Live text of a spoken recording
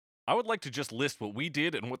I would like to just list what we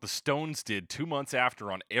did and what the Stones did 2 months after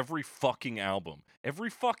on every fucking album. Every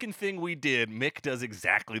fucking thing we did, Mick does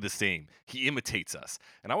exactly the same. He imitates us.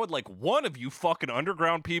 And I would like one of you fucking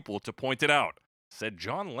underground people to point it out, said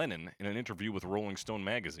John Lennon in an interview with Rolling Stone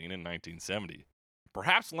magazine in 1970.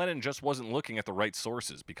 Perhaps Lennon just wasn't looking at the right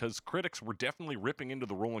sources, because critics were definitely ripping into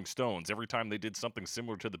the Rolling Stones every time they did something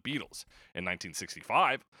similar to the Beatles. In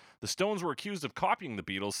 1965, the Stones were accused of copying the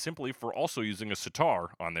Beatles simply for also using a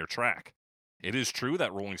sitar on their track. It is true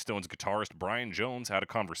that Rolling Stones guitarist Brian Jones had a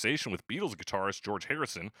conversation with Beatles guitarist George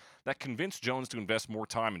Harrison that convinced Jones to invest more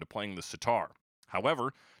time into playing the sitar.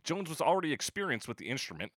 However, Jones was already experienced with the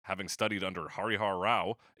instrument, having studied under Harihar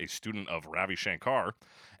Rao, a student of Ravi Shankar,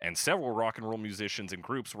 and several rock and roll musicians and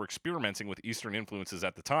groups were experimenting with Eastern influences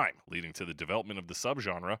at the time, leading to the development of the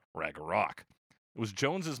subgenre Raga Rock. It was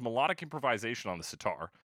Jones's melodic improvisation on the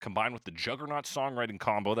sitar, combined with the juggernaut songwriting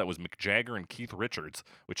combo that was Mick Jagger and Keith Richards,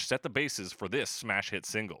 which set the basis for this smash hit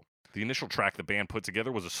single. The initial track the band put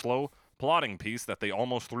together was a slow, plodding piece that they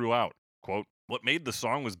almost threw out. Quote, "What made the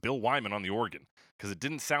song was Bill Wyman on the organ, because it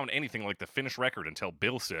didn't sound anything like the finished record until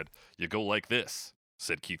Bill said, 'You go like this,'"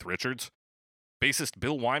 said Keith Richards. Bassist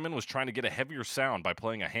Bill Wyman was trying to get a heavier sound by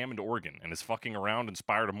playing a Hammond organ, and his fucking around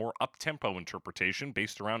inspired a more up-tempo interpretation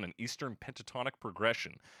based around an Eastern pentatonic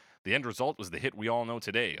progression. The end result was the hit we all know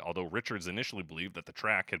today, although Richards initially believed that the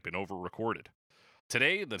track had been over-recorded.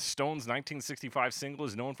 Today, the Stones' 1965 single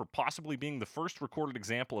is known for possibly being the first recorded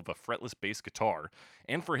example of a fretless bass guitar,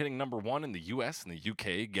 and for hitting number 1 in the US and the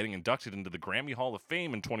UK, getting inducted into the Grammy Hall of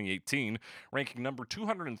Fame in 2018, ranking number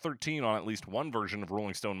 213 on at least one version of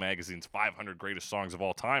Rolling Stone magazine's 500 Greatest Songs of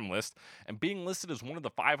All Time list, and being listed as one of the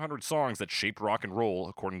 500 songs that shaped rock and roll,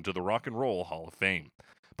 according to the Rock and Roll Hall of Fame.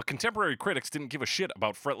 But contemporary critics didn't give a shit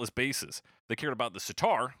about fretless basses. They cared about the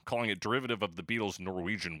sitar, calling it derivative of the Beatles'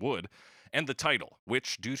 Norwegian Wood, and the title,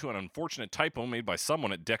 which, due to an unfortunate typo made by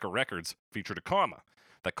someone at Decca Records, featured a comma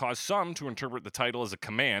that caused some to interpret the title as a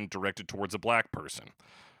command directed towards a black person.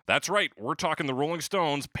 That's right, we're talking the Rolling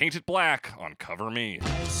Stones, Paint It Black on Cover Me.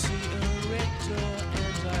 I see a red door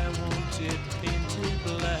and I want it painted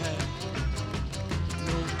black.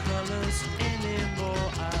 No colors anymore,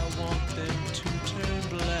 I want them to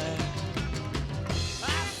turn black.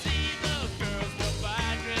 I see the girls go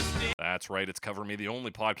by dressed in. That's right, it's Cover Me, the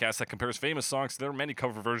only podcast that compares famous songs to their many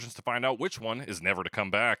cover versions to find out which one is never to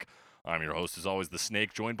come back. I'm your host, as always, The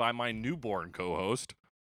Snake, joined by my newborn co-host.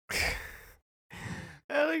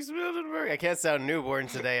 Alex Mildenberg. I can't sound newborn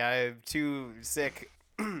today. I'm too sick.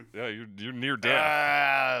 Yeah, you're near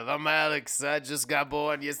death. I'm Alex. I just got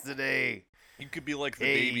born yesterday. You could be like the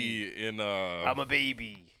Hey, baby in I'm a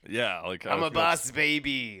baby. yeah, like I'm a boss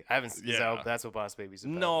baby. I haven't. Yeah. So that's what Boss Baby's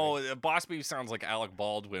about. No, right? Boss Baby sounds like Alec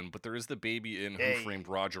Baldwin, but there is the baby in Hey. Who Framed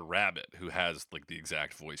Roger Rabbit who has like the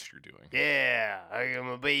exact voice you're doing. Yeah, I am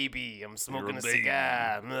a baby. I'm smoking a baby.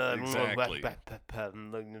 cigar. Exactly.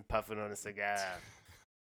 I'm puffing on a cigar.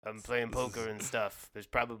 I'm playing poker and stuff. There's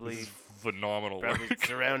probably This is phenomenal work.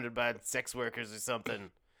 surrounded by sex workers or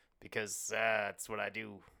something, because that's what I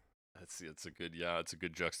do. It's a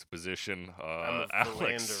good juxtaposition. I'm a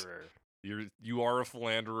Alex, philanderer. you are a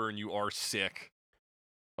philanderer and you are sick.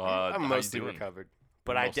 I'm how you mostly doing? recovered,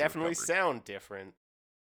 but You're I mostly definitely recovered. sound different.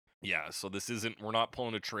 Yeah, so this isn't. We're not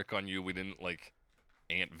pulling a trick on you. We didn't like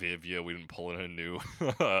Aunt Viv you. We didn't pull in a new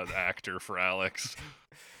actor for Alex.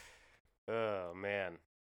 Oh man.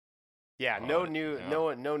 Yeah, no new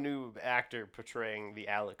yeah. no new actor portraying the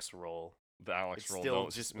Alex role. The Alex It's role. still no,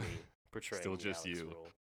 just me portraying still the just Alex you. role.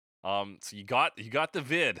 So you got the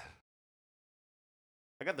vid,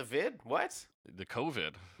 I got the vid? What? the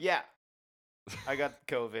COVID. Yeah. I got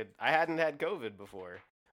COVID. I hadn't had COVID before.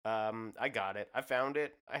 I got it. I found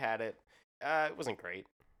it. I had it. It wasn't great.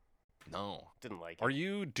 No. Didn't like it. Are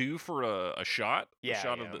you due for a shot? Yeah, A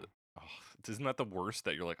shot I of the. am. Oh, isn't that the worst?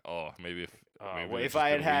 That you're like, oh, maybe if maybe Well, it's if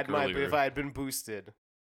I just had been a had week if earlier. I had been boosted.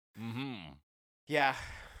 Mm-hmm. Yeah.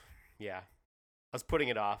 Yeah. I was putting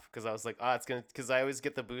it off because I was like, it's gonna, because I always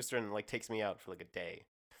get the booster and it like takes me out for like a day.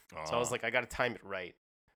 So I was like, I gotta time it right.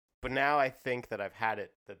 But now I think that I've had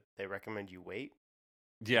it, that they recommend you wait.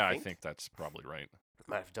 yeah, I think? think that's probably right.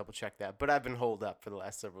 Might have to double check that. But I've been holed up for the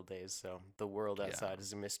last several days, so the world Yeah. outside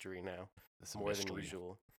is a mystery now, It's a more than mystery.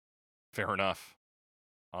 usual. Fair enough.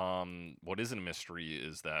 What isn't a mystery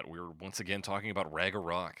is that we're once again talking about Raga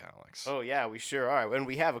Rock, Alex. Oh yeah, we sure are, and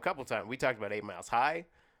we have a couple times. We talked about 8 Miles High.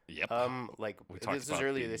 Yep. Like We talked this was about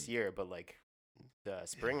earlier the- this year, but like the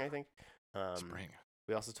spring, Yeah. I think. Spring.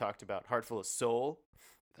 We also talked about Heart Full of Soul.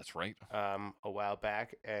 That's right. A while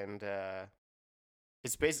back, and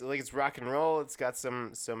It's basically like it's rock and roll. It's got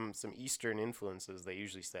some Eastern influences, they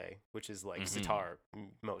usually say, which is like sitar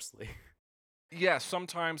mostly. Yeah,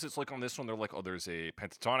 sometimes it's like on this one, they're like, oh, there's a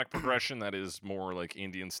pentatonic progression that is more like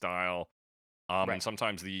Indian style. And Right.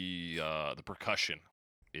 sometimes the percussion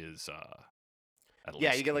is at Yeah,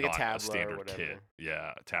 least you get like a not tabla or standard whatever. kit.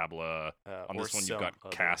 Yeah, tabla. On Or this one, you've got some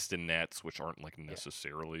other- castanets, which aren't like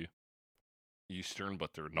necessarily Eastern,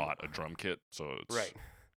 but they're not a drum kit, so it's Right.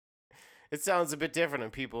 It sounds a bit different,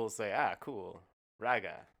 and people say, "Ah, cool,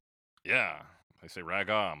 raga, Yeah, I say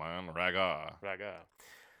raga, man, raga. raga,"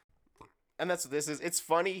 and that's what this is. It's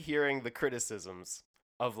funny hearing the criticisms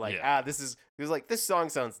of like, Yeah. this song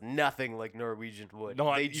sounds nothing like Norwegian would.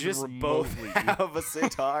 Not They even just both remotely. have a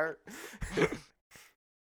sitar.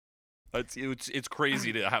 It's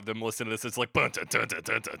crazy to have them listen to this. It's like bun, dun, dun, dun,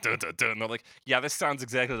 dun, dun, dun, dun, dun. And they're like, yeah, this sounds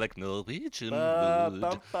exactly like Norwegian would.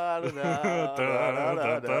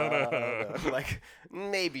 Like,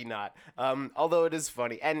 maybe not. Although it is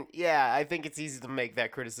funny, and yeah, I think it's easy to make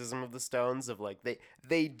that criticism of the Stones of like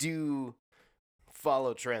they do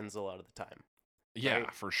follow trends a lot of the time. Yeah,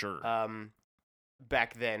 Right. for sure.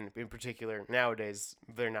 Back then, in particular, nowadays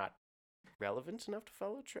they're not relevant enough to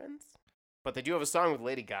follow trends. But they do have a song with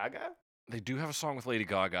Lady Gaga. They do have a song with Lady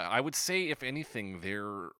Gaga. I would say, if anything,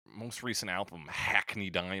 their most recent album, Hackney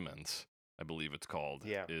Diamonds, I believe it's called,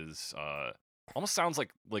 Yeah. is almost sounds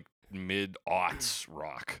like mid-aughts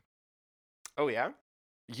rock. Oh yeah.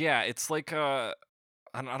 Yeah, it's like I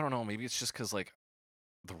don't know, maybe it's just because like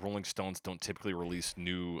the Rolling Stones don't typically release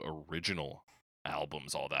new original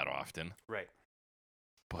albums all that often. Right.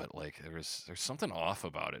 But like there's something off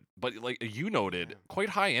about it. But like you noted, quite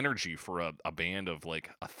high energy for a band of like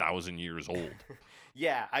 1,000 years old.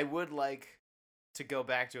 Yeah, I would like to go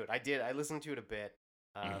back to it. I listened to it a bit.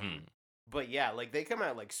 Mhm. But yeah, like they come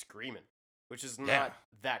out like screaming, which is not Yeah.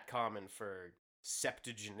 that common for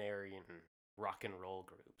septuagenarian rock and roll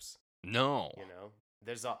groups. No. You know,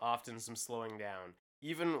 there's often some slowing down.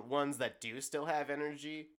 Even ones that do still have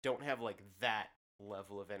energy don't have like that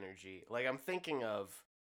level of energy. Like I'm thinking of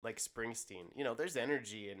like Springsteen. You know, there's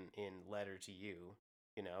energy in Letter to You.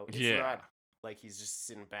 You know, it's Yeah. not like he's just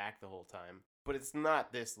sitting back the whole time. But it's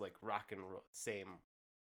not this like rock and roll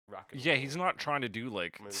Yeah, he's not trying to do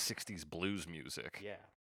like Mood. 60s blues music, Yeah.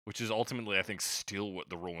 which is ultimately, I think, still what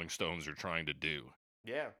the Rolling Stones are trying to do.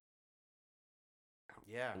 Yeah.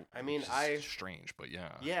 Yeah. I which mean, is strange, but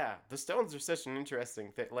yeah. Yeah, the Stones are such an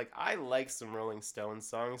interesting thing. Like, I like some Rolling Stones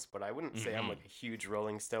songs, but I wouldn't say I'm like a huge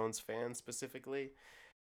Rolling Stones fan specifically.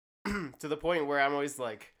 To the point where I'm always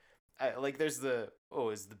like, there's is the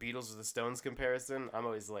Beatles or the Stones comparison? I'm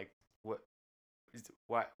always like,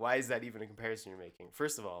 why is that even a comparison you're making?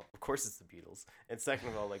 First of all, of course it's the Beatles, and second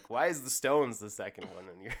of all, like, why is the Stones the second one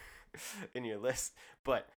in your in your list?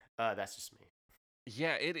 But that's just me.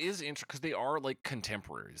 Yeah, it is interesting because they are like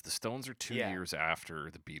contemporaries. The Stones are 2 Yeah. years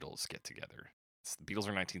after the Beatles get together. The Beatles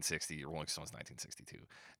are 1960, Rolling Stones 1962,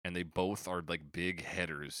 and they both are like big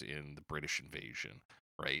headers in the British invasion,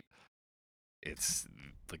 right? It's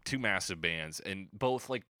like two massive bands, and both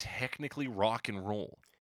like technically rock and roll.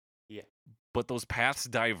 Yeah. But those paths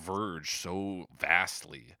diverge so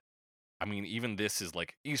vastly. I mean, even this is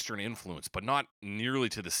like Eastern influence, but not nearly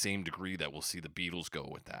to the same degree that we'll see the Beatles go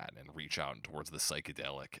with that and reach out towards the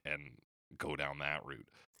psychedelic and go down that route.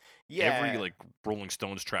 Yeah. Every like Rolling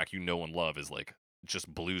Stones track you know and love is like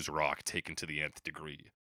just blues rock taken to the nth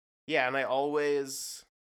degree. Yeah, and I always,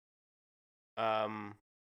 I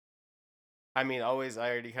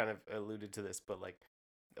already kind of alluded to this, but like,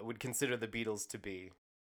 I would consider the Beatles to be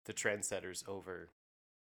the trendsetters over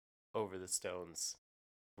the Stones.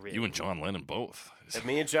 Really. You and John Lennon both. And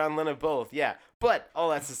me and John Lennon both, yeah. But all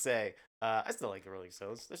that's to say, I still like the Rolling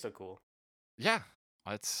Stones. They're so cool. Yeah,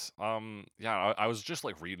 it's I was just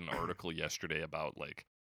like reading an article yesterday about like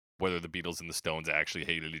whether the Beatles and the Stones actually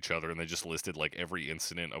hated each other, and they just listed like every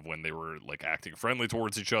incident of when they were like acting friendly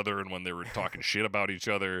towards each other and when they were talking shit about each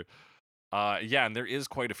other. Yeah, and there is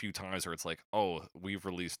quite a few times where it's like, oh, we've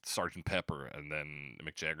released Sgt. Pepper, and then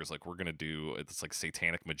Mick Jagger's like, we're gonna do it's like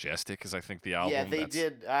Satanic Majestic is I think the album. Yeah, they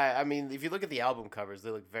did. I mean, if you look at the album covers,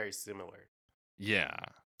 they look very similar. Yeah.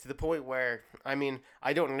 To the point where, I mean,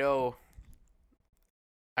 I don't know.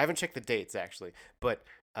 I haven't checked the dates actually, but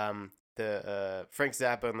the Frank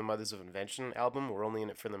Zappa and the Mothers of Invention album, We're Only in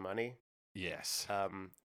It for the Money, Yes.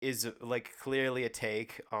 is like clearly a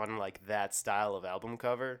take on like that style of album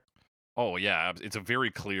cover. Oh yeah, it's a very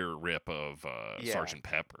clear rip of Yeah. Sgt.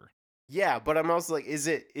 Pepper. Yeah, but I'm also like, is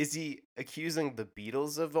he accusing the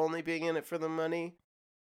Beatles of only being in it for the money?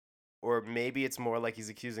 or maybe it's more like he's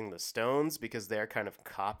accusing the Stones because they're kind of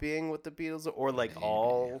copying what the Beatles are, or like Maybe.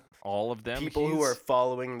 all of them. people who are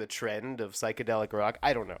following the trend of psychedelic rock.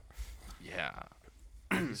 I don't know. Yeah.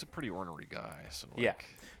 He's a pretty ornery guy. So like, Yeah.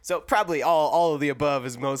 So probably all of the above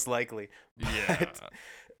is most likely. Yeah.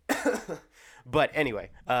 But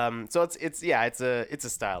anyway, so it's a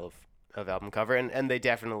style of album cover, and they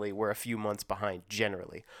definitely were a few months behind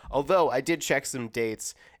generally. Although I did check some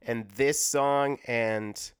dates, and this song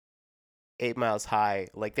and 8 Miles High,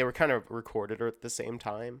 like they were kind of recorded at the same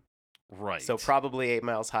time. Right. So probably 8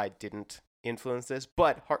 Miles High didn't influence this,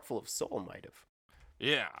 but Heartful of Soul might have.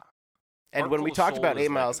 Yeah. And when Heartful we of talked Soul about is 8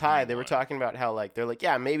 like Miles a High, green they were line. talking about how like they're like,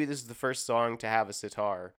 yeah, maybe this is the first song to have a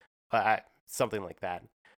sitar, something like that.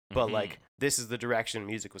 But Mhm. like this is the direction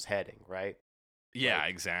music was heading, right? Yeah, like-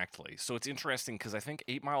 exactly. So it's interesting because I think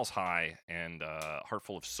 8 Miles High and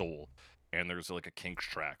Heartful of Soul, and there's like a Kinks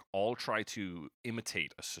track, all try to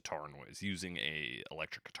imitate a sitar noise using a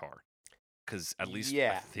electric guitar. Because at least I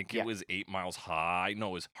Yeah, think yeah. it was 8 Miles High. No,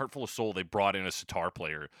 it was Heartful of Soul. They brought in a sitar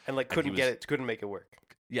player. And like And he couldn't make it work.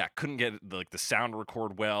 Yeah, couldn't get the sound to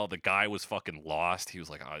record well. The guy was fucking lost. He was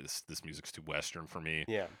like, "Oh, this music's too Western for me."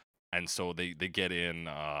 Yeah. And so they get in.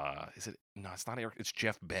 Is it? No, it's not Eric. It's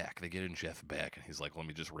Jeff Beck. They get in Jeff Beck, and he's like, "Let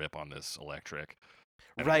me just rip on this electric."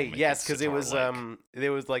 and we'll Right, make yes, because it was sitar-like." it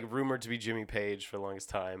was like rumored to be Jimmy Page for the longest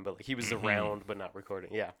time, but like he was Mhm. around but not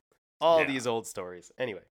recording. Yeah. All Yeah. these old stories.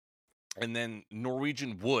 Anyway. And then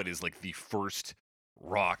Norwegian Wood is like the first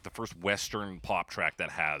Western pop track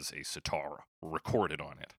that has a sitar recorded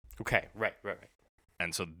on it. Okay, right.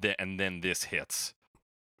 And so then this hits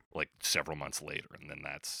like several months later, and then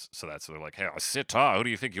that's they're like, "Hey, a sitar, who do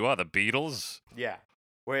you think you are, the Beatles?" Yeah.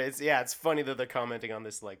 Where it's funny that they're commenting on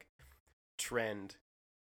this like trend.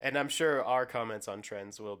 And I'm sure our comments on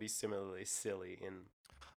trends will be similarly silly in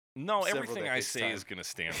No, Several everything I decades' say time. is gonna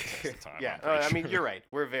stand the test of time. Yeah, I'm pretty I mean sure. you're right.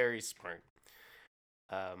 We're very smart.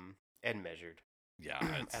 And measured. Yeah,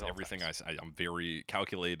 it's At all everything times. I'm very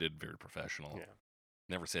calculated, very professional. Yeah.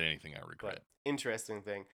 Never said anything I regret. But interesting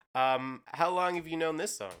thing. How long have you known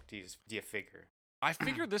this song? Do you figure? I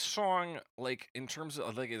figure this song, like in terms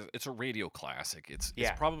of like, it's a radio classic. It's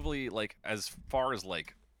Yeah. probably like as far as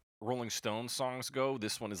like Rolling Stones songs go,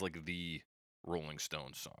 this one is like the Rolling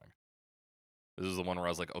Stones song. This is the one where I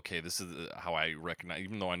was like, okay, this is how I recognize,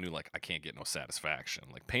 even though I knew like I can't get no satisfaction.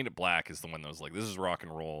 Like Paint It Black is the one that was like, this is rock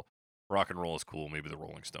and roll. Rock and roll is cool. Maybe the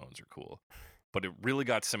Rolling Stones are cool. But it really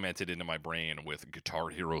got cemented into my brain with Guitar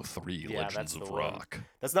Hero 3 Yeah, Legends that's of the one. Rock.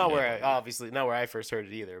 That's not Yeah. where obviously not where I first heard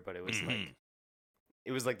it either, but it was Mhm. like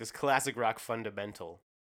it was like this classic rock fundamental.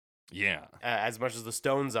 Yeah. As much as the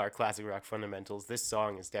Stones are classic rock fundamentals, this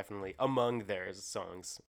song is definitely among their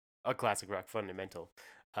songs a classic rock fundamental.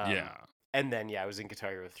 Yeah. And then I was in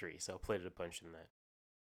Guitar Hero 3, so played it a bunch in that.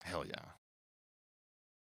 Hell yeah.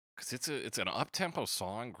 Because it's an up-tempo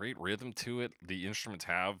song, great rhythm to it. The instruments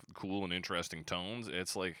have cool and interesting tones.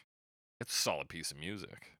 It's like, it's a solid piece of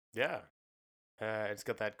music. Yeah. It's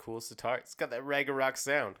got that cool sitar. It's got that ragga rock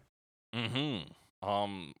sound. Mm-hmm.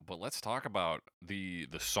 But let's talk about the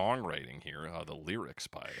songwriting here, the lyrics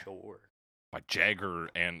by Sure. Jagger.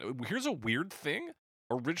 And here's a weird thing.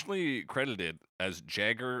 Originally credited as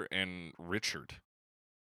Jagger and Richard.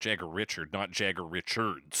 Jagger Richard, not Jagger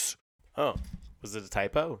Richards. Oh, was it a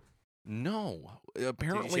typo? No. Did you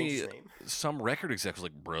Apparently, change his name? some record exec was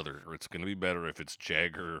like, brother, or it's going to be better if it's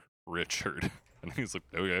Jagger Richard. And he's like,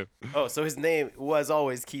 okay. Oh, so his name was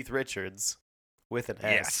always Keith Richards with an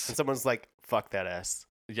S. Yes. And someone's like, fuck that S.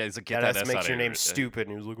 Yeah, he's like, get That that S S makes out your of name here. stupid.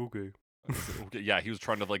 And he was like, okay. Okay, yeah, he was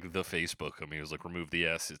trying to like the Facebook him. He was like, remove the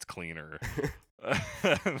S, it's cleaner.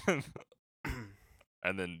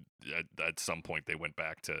 And then at some point they went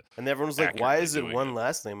back to, And everyone was like, why Accurately is it doing one it.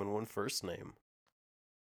 last name and one first name?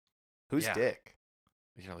 Who's Yeah. Dick?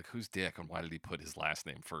 you're like, who's Dick and why did he put his last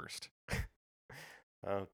name first?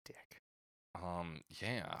 Oh, Dick.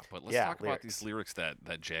 Yeah, but let's Yeah, talk about these lyrics that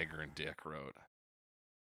Jagger and Dick wrote.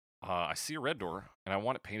 I see a red door and I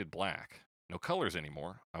want it painted black. No colors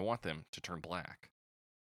anymore. I want them to turn black.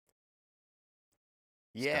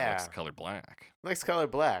 This guy likes Yeah. the color black. Likes color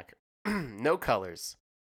black. No colors.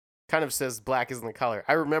 Kind of says black isn't a color.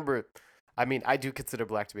 I remember, I mean, I do consider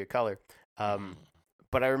black to be a color. Mm.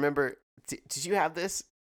 But I remember, did you have this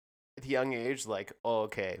at a young age? Like, oh,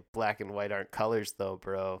 okay, black and white aren't colors though,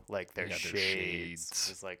 bro. Like, they're Yeah, they're shades. shades.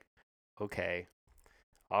 It's like, okay,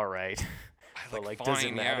 all right. I But, like, like, does it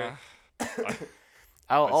fine, matter? yeah.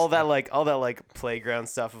 all that like playground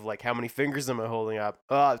stuff of like, how many fingers am I holding up?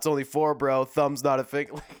 Oh, it's only 4, bro. Thumb's not a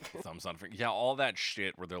finger. Thumbs on finger. Yeah, all that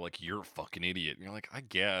shit where they're like, you're a fucking idiot. And you're like, I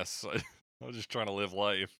guess. I was just trying to live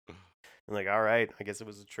life. I'm like, all right, I guess it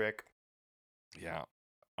was a trick. Yeah.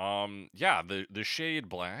 Yeah, the shade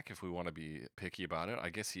black, if we want to be picky about it. I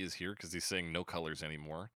guess he is here because he's saying no colors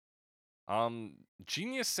anymore.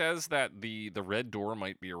 Genius says that the red door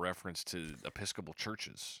might be a reference to Episcopal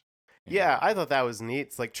churches. Yeah, I thought that was neat.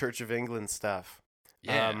 It's like Church of England stuff.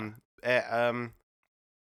 Yeah.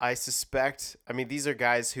 I suspect. I mean, these are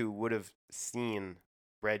guys who would have seen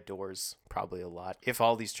red doors probably a lot. If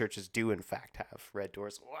all these churches do in fact have red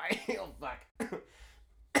doors, why? Oh fuck.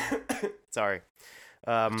 Sorry.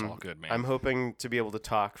 It's all good, man. I'm hoping to be able to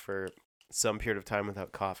talk for some period of time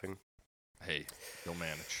without coughing. Hey, you'll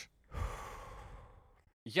manage.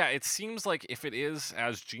 Yeah, it seems like if it is,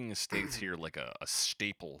 as Genius states here, like a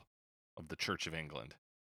staple of the Church of England,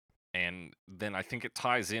 and then I think it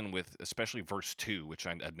ties in with especially verse 2, which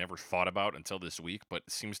I'd never thought about until this week, but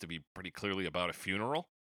seems to be pretty clearly about a funeral.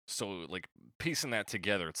 So, like, piecing that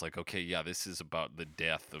together, it's like, okay, yeah, this is about the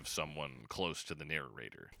death of someone close to the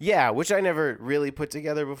narrator. Yeah, which I never really put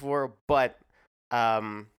together before, but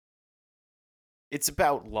it's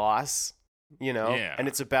about loss, you know, Yeah. and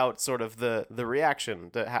it's about sort of the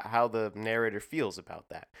reaction, how the narrator feels about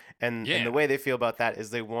that, and Yeah. the way they feel about that is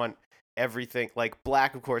they want everything like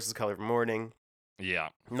black, of course, is the color of mourning, Yeah.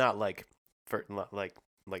 not like for like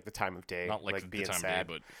the time of day, Not like the being time of sad,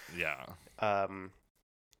 day, but yeah.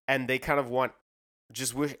 And they kind of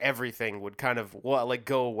just wish everything would kind of like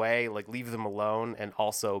go away, like leave them alone, and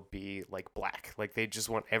also be like black. Like they just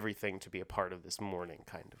want everything to be a part of this mourning,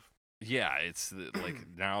 kind of. Yeah, it's like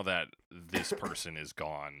now that this person is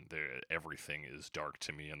gone, everything is dark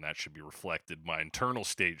to me, and that should be reflected. My internal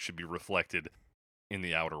state should be reflected in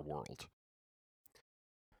the outer world.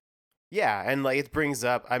 Yeah, and like it brings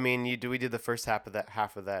up. I mean, we did the first half of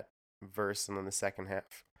that verse, and then the second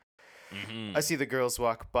half. Mm-hmm. I see the girls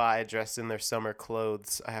walk by dressed in their summer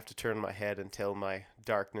clothes. I have to turn my head until my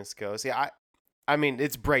darkness goes. Yeah, I mean,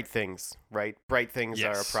 it's bright things, right? Bright things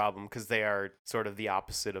are a Yes. problem because they are sort of the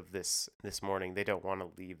opposite of this morning. They don't want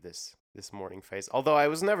to leave this morning phase. Although I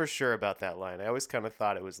was never sure about that line. I always kind of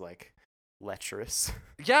thought it was like lecherous.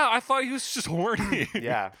 Yeah, I thought he was just horny.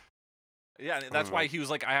 Yeah. Yeah, that's why he was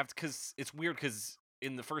like, I have to, because it's weird, because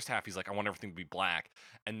in the first half, he's like, I want everything to be black.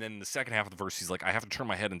 And then the second half of the verse, he's like, I have to turn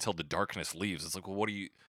my head until the darkness leaves. It's like, well, what do you,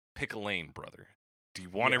 pick a lane, brother. Do you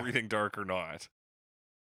want Yeah. everything dark or not?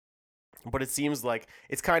 But it seems like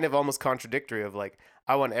it's kind of almost contradictory of like,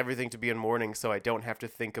 I want everything to be in mourning so I don't have to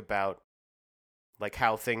think about like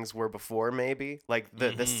how things were before, maybe. Like the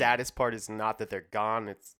Mhm. saddest part is not that they're gone,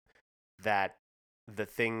 it's that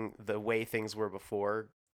the way things were before,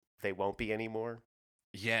 they won't be anymore.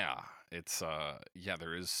 Yeah, it's, yeah,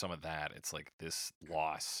 there is some of that. It's like this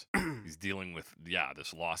loss. He's dealing with,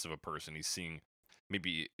 this loss of a person. He's seeing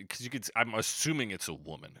maybe, because I'm assuming it's a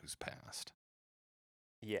woman who's passed.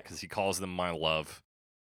 Yeah. Because he calls them my love,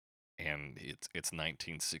 and it's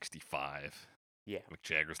 1965. Yeah. Mick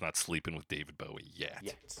Jagger's not sleeping with David Bowie yet.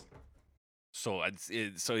 Yet. So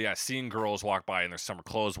seeing girls walk by in their summer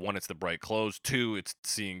clothes. One, it's the bright clothes. Two, it's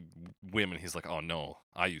seeing women. He's like, oh no,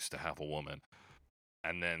 I used to have a woman.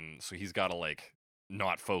 And then so he's got to like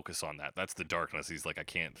not focus on that. That's the darkness. He's like, I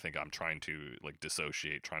can't think. I'm trying to like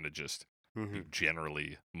dissociate, trying to just Mm-hmm. be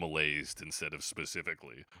generally malaised instead of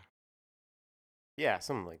specifically. Yeah,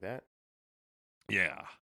 something like that. Yeah.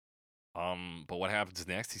 But what happens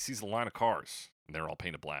next? He sees a line of cars, and they're all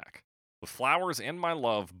painted black. With flowers and my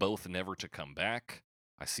love both never to come back,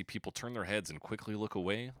 I see people turn their heads and quickly look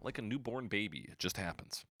away like a newborn baby. It just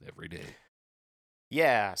happens every day.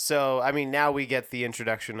 Yeah, so I mean, now we get the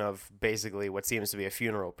introduction of basically what seems to be a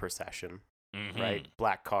funeral procession, right?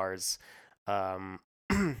 Black cars.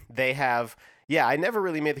 They have, I never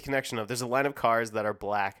really made the connection of there's a line of cars that are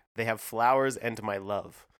black. They have flowers and my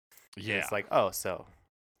love. Yeah. And it's like, oh, so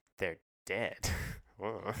they're dead.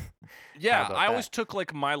 Yeah, about I always that? took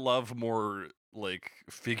like my love more like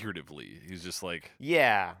figuratively. He's just like,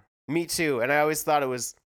 Yeah, me too. And I always thought it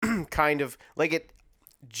was kind of like it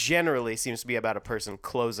generally seems to be about a person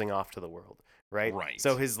closing off to the world, right? Right.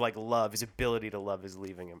 So his like love, his ability to love is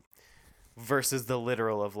leaving him. Versus the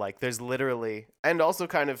literal of like there's literally and also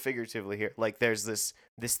kind of figuratively here, like there's this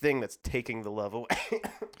thing that's taking the love away.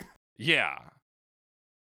 yeah.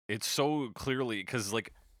 It's so clearly because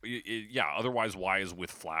like, otherwise, why is with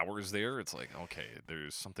flowers there? It's like, okay,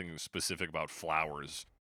 there's something specific about flowers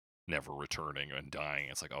never returning and dying.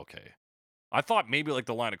 It's like, okay. I thought maybe like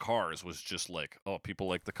the line of cars was just like, oh, people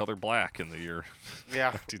like the color black in the year Yeah.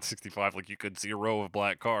 1965. Like you could see a row of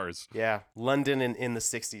black cars. Yeah, London in the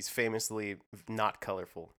 60s famously not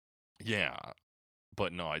colorful. Yeah.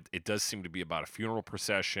 But no, it does seem to be about a funeral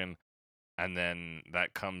procession. And then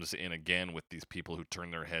that comes in again with these people who turn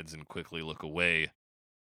their heads and quickly look away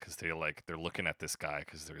because they're looking at this guy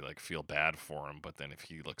because they like feel bad for him. But then if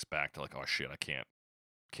he looks back, they're like, oh shit, I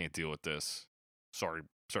can't deal with this. Sorry,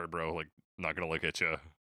 bro. Like, not gonna look at you.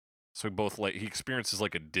 So he experiences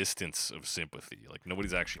like a distance of sympathy. Like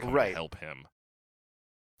nobody's actually coming to help him.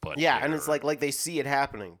 But yeah, and it's like they see it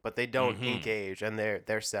happening, but they don't engage, and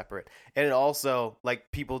they're separate. And it also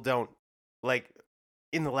like people don't like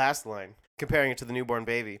in the last line comparing it to the newborn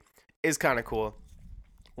baby is kind of cool.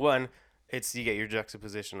 One, it's you get your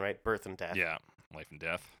juxtaposition, right? Birth and death. Yeah, life and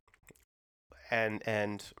death.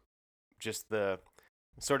 And just the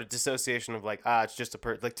sort of dissociation of like it's just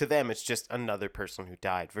like to them it's just another person who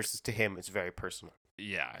died versus to him it's very personal.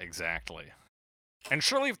 Yeah, exactly. And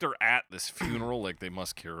surely if they're at this funeral, like they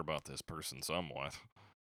must care about this person somewhat.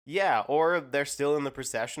 Yeah, or they're still in the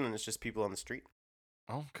procession and it's just people on the street.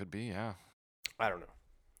 Oh, could be, yeah. I don't know.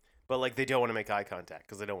 But like they don't want to make eye contact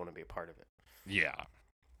because they don't want to be a part of it. Yeah.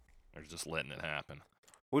 They're just letting it happen.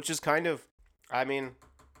 Which is kind of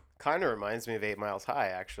reminds me of 8 Miles High,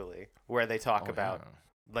 actually, where they talk about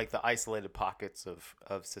like the isolated pockets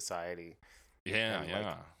of society.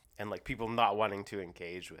 Yeah, and like people not wanting to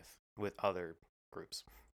engage with other groups.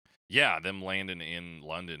 Yeah, them landing in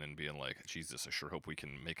London and being like, Jesus, I sure hope we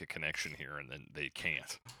can make a connection here, and then they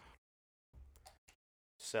can't.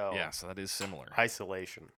 So yeah, so that is similar.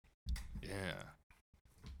 Isolation. Yeah.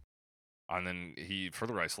 And then he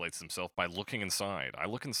further isolates himself by looking inside. I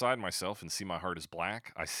look inside myself and see my heart is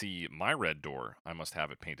black. I see my red door. I must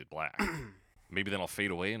have it painted black. Maybe then I'll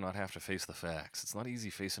fade away and not have to face the facts. It's not easy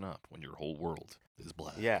facing up when your whole world is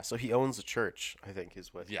black. Yeah, so he owns a church, I think,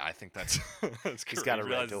 is what. Yeah, I think that's He's got a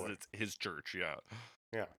red door. It's his church, yeah.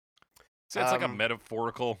 Yeah. So it's like a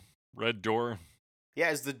metaphorical red door.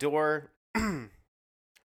 Yeah, is the door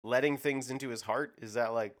letting things into his heart? Is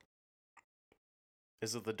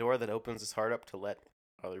it the door that opens his heart up to let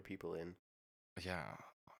other people in? Yeah.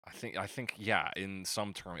 I think yeah, in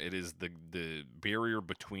some term it is the barrier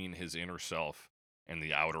between his inner self and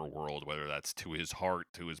the outer world, whether that's to his heart,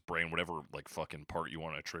 to his brain, whatever like fucking part you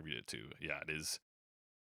want to attribute it to. Yeah, it is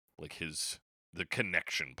like the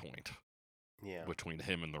connection point. Yeah. Between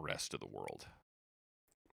him and the rest of the world.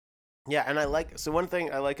 Yeah, and one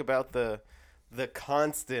thing I like about the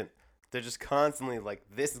constant, they're just constantly like,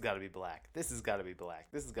 this has got to be black, this has got to be black,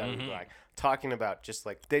 this has got to be black, talking about just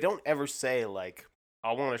like, they don't ever say like,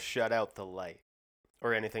 I want to shut out the light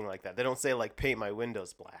or anything like that. They don't say like, paint my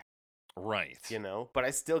windows black. Right. You know, but I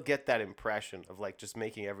still get that impression of like just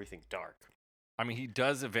making everything dark. I mean, he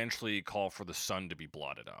does eventually call for the sun to be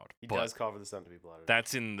blotted out. He does call for the sun to be blotted out.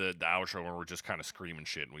 That's in the outro where we're just kind of screaming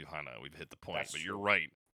shit and we've hit the point. That's but true. You're right.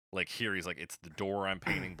 Like here, he's like, it's the door I'm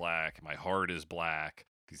painting black. My heart is black.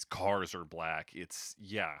 These cars are black. It's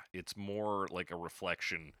more like a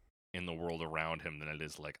reflection in the world around him than it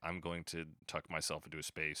is like, I'm going to tuck myself into a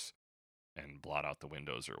space and blot out the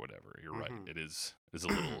windows or whatever. You're right. It is a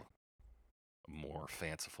little more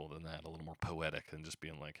fanciful than that, a little more poetic than just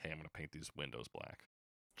being like, hey, I'm going to paint these windows black.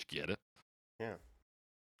 Did you get it? Yeah.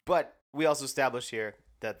 But we also establish here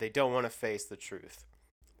that they don't want to face the truth.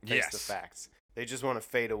 Face the facts. They just want to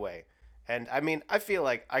fade away. And I mean, I feel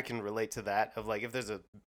like I can relate to that of like if there's a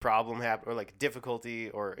problem happen or like difficulty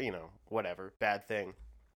or, you know, whatever, bad thing.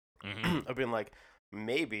 I've been like,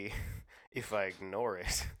 maybe if I ignore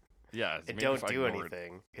it. Yeah. And don't do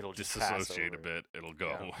anything, it'll just disassociate a bit. It'll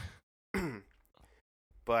go. Yeah.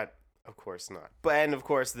 But of course not. And of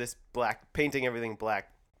course, this painting everything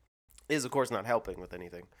black is of course not helping with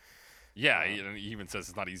anything. Yeah, he even says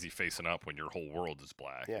it's not easy facing up when your whole world is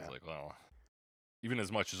black. Yeah. It's like, well, even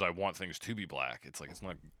as much as I want things to be black, it's like it's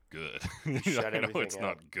not good. Shut I know everything it's out.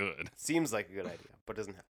 not good. Seems like a good idea, but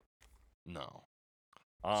doesn't happen. No.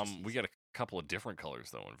 We got a couple of different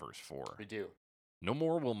colors though in verse 4. We do. No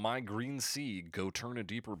more will my green sea go turn a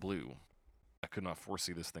deeper blue. I could not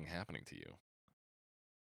foresee this thing happening to you.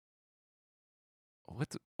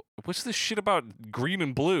 What's this shit about green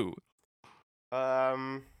and blue?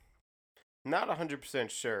 Not 100%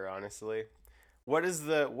 sure, honestly. What is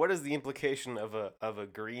the implication of a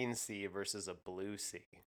green sea versus a blue sea?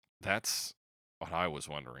 That's what I was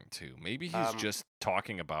wondering too. Maybe he's just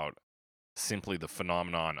talking about simply the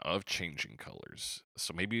phenomenon of changing colors.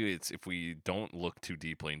 So maybe it's if we don't look too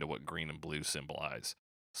deeply into what green and blue symbolize,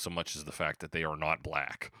 so much as the fact that they are not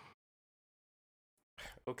black.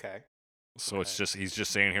 Okay. So it's just he's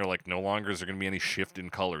just saying here like no longer is there going to be any shift in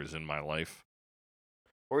colors in my life.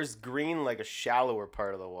 Or is green like a shallower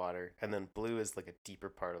part of the water, and then blue is like a deeper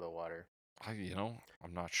part of the water?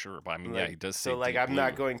 I'm not sure, but I mean, like, yeah, he does say. So like, deep I'm blue.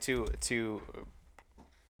 not going to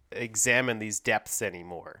examine these depths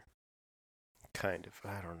anymore. Kind of.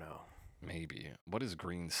 I don't know. Maybe. What is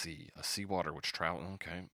green sea? A seawater which travel.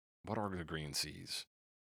 Okay. What are the green seas?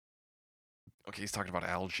 Okay, he's talking about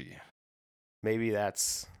algae. Maybe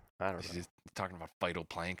that's. I don't know. He's talking about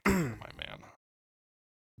phytoplankton, my man.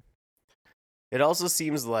 It also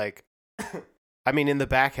seems like, I mean, in the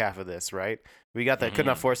back half of this, right? We got that could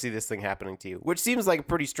not Mhm. foresee this thing happening to you, which seems like a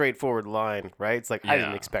pretty straightforward line, right? It's like, I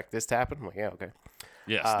didn't Yeah. expect this to happen. I'm like, yeah, okay.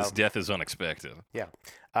 Yes, this death is unexpected.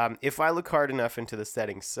 If I look hard enough into the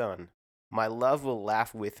setting sun, my love will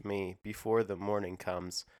laugh with me before the morning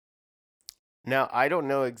comes. Now, I don't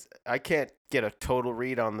know. I can't get a total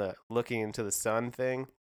read on the looking into the sun thing.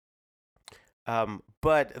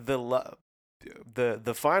 But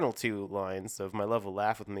the final two lines of "My love will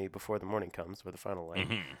laugh with me before the morning comes," or the final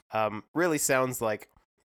line, Mhm. really sounds like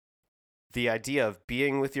the idea of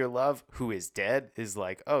being with your love who is dead is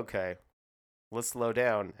like, okay, let's slow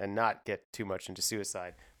down and not get too much into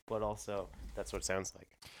suicide. But also, that's what it sounds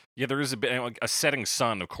like. Yeah, there is a bit a setting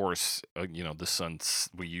sun, of course. The sun's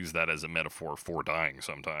we use that as a metaphor for dying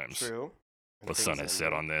sometimes. True. The sun has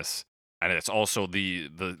set on this, and it's also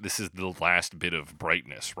this is the last bit of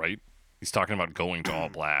brightness, right? He's talking about going to all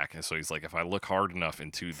black, and so he's like, if I look hard enough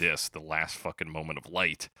into this, the last fucking moment of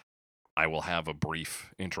light, I will have a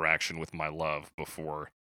brief interaction with my love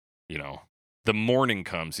before, the morning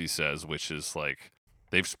comes. He says, which is like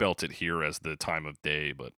they've spelt it here as the time of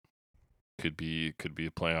day, but could be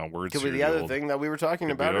a play on words. Could be here, the other old- thing that we were talking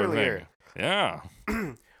could be about the other earlier. thing. Yeah.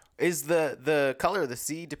 Is the color of the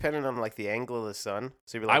sea dependent on like the angle of the sun?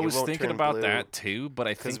 So you're like, I it was won't thinking turn about blue that too, but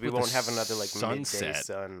I because think we with won't the have another like midday sunset,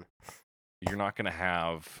 sun. you're not going to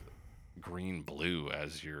have green blue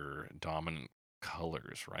as your dominant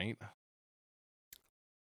colors, right?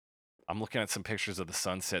 I'm looking at some pictures of the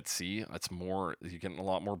sunset sea. You're getting a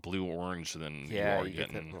lot more blue orange than Yeah, you are you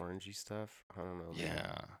get getting. that orangey stuff. I don't know. man.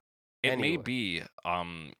 Yeah. It may Anyway. be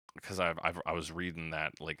because I was reading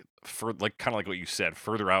that like kind of like what you said,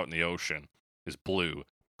 further out in the ocean is blue,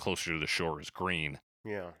 closer to the shore is green.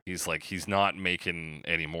 Yeah. He's not making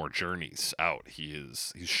any more journeys out.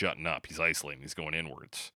 He's shutting up. He's isolating. He's going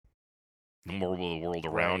inwards. The more will the world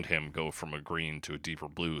around him go from a green to a deeper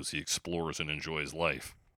blue as he explores and enjoys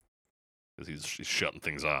life. Because he's shutting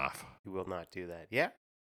things off. You will not do that. Yeah.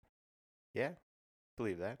 Yeah.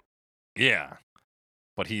 Believe that. Yeah.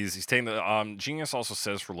 But he's taking the Genius also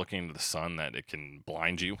says for looking into the sun that it can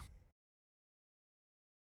blind you.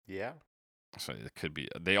 Yeah. So it could be.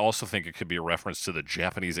 They also think it could be a reference to the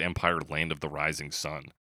Japanese Empire Land of the Rising Sun.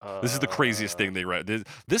 This is the craziest thing they read.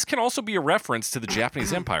 This can also be a reference to the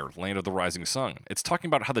Japanese Empire, Land of the Rising Sun. It's talking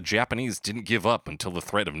about how the Japanese didn't give up until the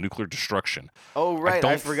threat of nuclear destruction. Oh, right. I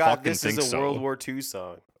don't forgot fucking this is think a so. World War II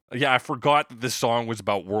song. Yeah, I forgot that this song was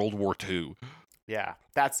about World War II. Yeah.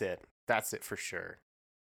 That's it. That's it for sure.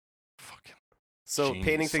 Fucking. So Genius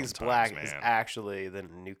painting things sometimes, black is man. actually the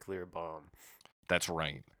nuclear bomb. That's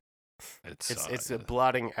right. It's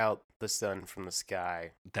blotting out the sun from the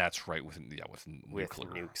sky That's right with with nuclear.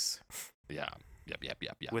 nukes. Yeah. Yep.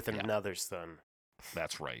 With yeah. another sun.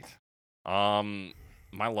 That's right.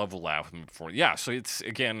 My love will laugh with me before. Yeah, so it's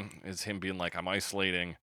him being like, I'm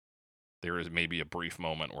isolating. There is maybe a brief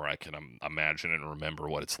moment where I can imagine and remember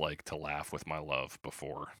what it's like to laugh with my love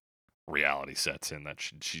before reality sets in that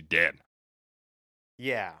she's dead.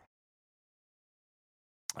 Yeah.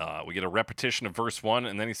 We get a repetition of verse 1,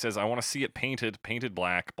 and then he says, I want to see it painted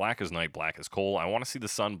black. Black as night, black as coal. I want to see the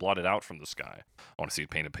sun blotted out from the sky. I want to see it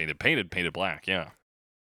painted black, yeah.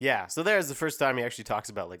 Yeah. So there's the first time he actually talks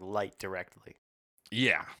about like light directly.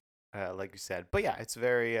 Yeah. Like you said. But yeah, it's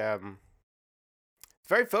very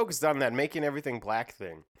focused on that making everything black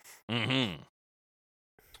thing. Mm-hmm.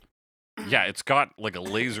 Yeah, it's got like a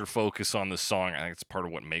laser focus on this song. I think it's part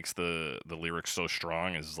of what makes the lyrics so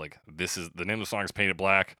strong is like this is the name of the song is Painted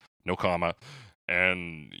Black, no comma,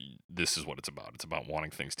 and this is what it's about. It's about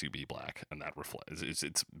wanting things to be black, and that reflects.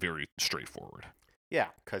 It's very straightforward. Yeah,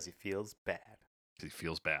 because he feels bad. He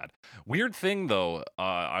feels bad. Weird thing though,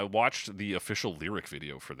 I watched the official lyric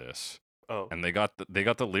video for this, Oh. and they got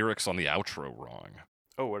the lyrics on the outro wrong.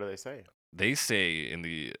 Oh, what do they say? They say in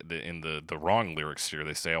the wrong lyrics here,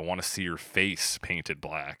 they say, I want to see your face painted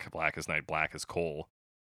black. Black as night, black as coal.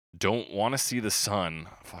 Don't want to see the sun.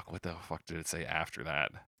 Fuck, what the fuck did it say after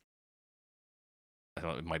that? I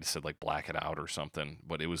don't know, it might have said like black it out or something,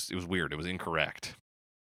 but it was weird. It was incorrect.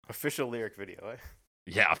 Official lyric video, eh?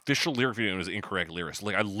 Yeah, official lyric video was incorrect lyrics.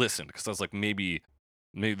 Like I listened because I was like, maybe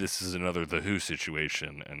this is another The Who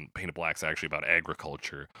situation and Painted Black's actually about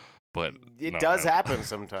agriculture. But It no, does no. happen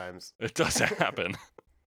sometimes. It does happen.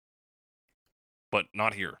 But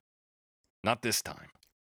not here. Not this time.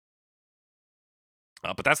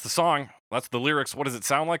 But that's the song. That's the lyrics. What does it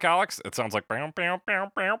sound like, Alex? It sounds like. Yeah,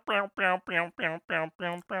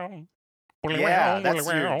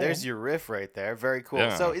 there's your riff right there. Very cool.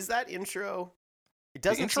 Yeah. So is that intro? It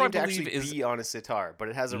doesn't intro, I seem to believe, actually is- be on a sitar, but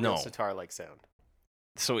it has a real No. sitar-like sound.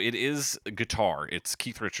 So it is a guitar. It's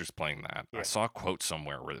Keith Richards playing that. Yeah. I saw a quote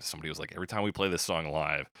somewhere where somebody was like, every time we play this song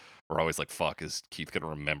live, we're always like, fuck, is Keith going to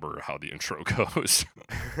remember how the intro goes?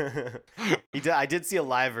 I did see a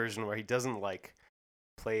live version where he doesn't like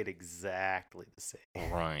play it exactly the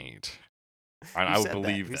same. Right. Who And I would said that?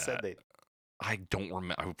 believe Who that. said they? I don't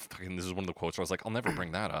remember. This is one of the quotes where I was like, I'll never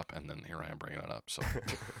bring that up. And then here I am bringing it up. So,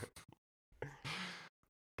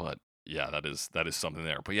 but yeah, that is something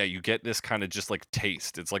there. But yeah, you get this kind of just like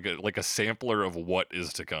taste. It's like a sampler of what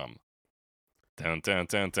is to come. Dun, dun,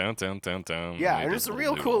 dun, dun, dun, dun, dun. Yeah, They and did it's a the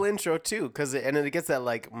real little- cool intro too, and then it gets that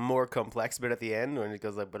like more complex bit at the end when it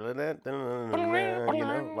goes like, you know,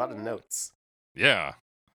 a lot of notes. Yeah.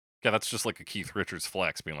 Yeah, that's just like a Keith Richards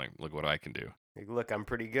flex, being like, look what I can do. Like, look, I'm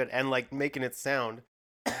pretty good, and like making it sound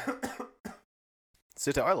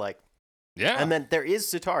sitar-like. Yeah. And then there is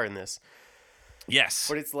sitar in this, yes.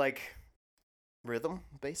 but it's like rhythm,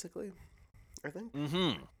 basically. I think.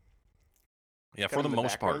 Mm-hmm. Yeah, Kind for of the in the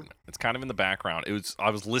most part, background? it's kind of in the background. I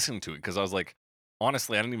was listening to it because I was like,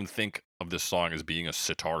 honestly, I didn't even think of this song as being a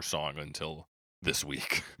sitar song until this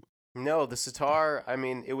week. No, the sitar. I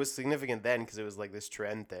mean, it was significant then because it was like this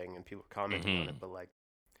trend thing, and people were commenting on Mhm. it. But like,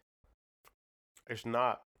 it's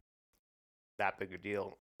not that big a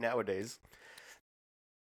deal nowadays.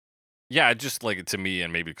 Yeah, it just like to me,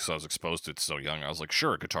 and maybe because I was exposed to it so young, I was like,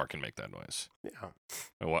 sure, a guitar can make that noise.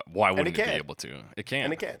 Yeah, Why wouldn't it be can. able to? It can.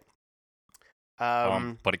 and it can.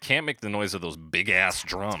 But it can't make the noise of those big ass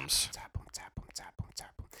drums. Tap 'em, tap 'em, tap 'em,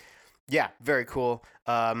 tap 'em. Yeah, very cool.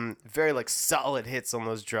 Very like solid hits on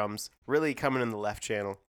those drums. Really coming in the left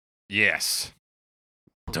channel. Yes.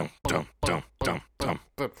 Dum dum dum dum dum.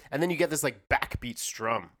 Boom. And then you get this like backbeat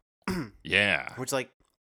strum, Yeah. which like,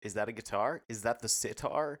 is that a guitar? Is that the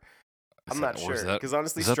sitar? Is I'm that- not or is sure that- because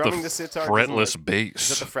honestly, is that strumming the the sitar fretless doesn't,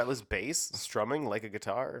 bass? is that the fretless bass strumming like a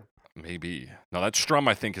guitar? Maybe. No, that strum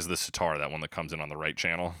I think is the sitar, that one that comes in on the right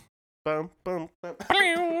channel. Bum, bum, bum.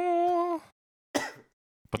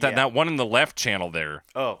 But that, Yeah. that one in the left channel there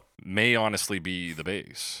Oh, may honestly be the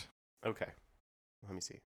bass. okay. Let me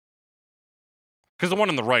see. Because the one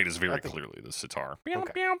on the right is very I think- clearly the sitar.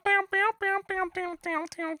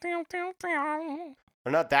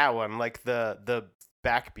 Or not that one. Like the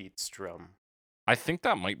backbeat strum. I think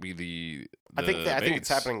that might be the I think it's bass.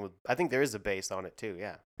 happening with. I think there is a bass on it too.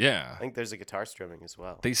 Yeah. Yeah. I think there's a guitar strumming as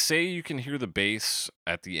well. They say you can hear the bass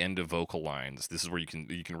at the end of vocal lines. This is where you can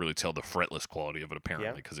really tell the fretless quality of it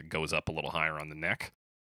apparently because it goes up a little higher on the neck.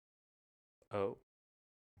 Oh.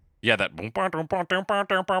 Yeah, that boom, boom, boom, boom, boom, boom,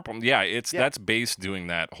 boom, boom, boom. Yeah, Yeah. that's bass doing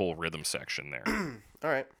that whole rhythm section there. All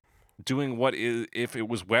right. Doing what is, if it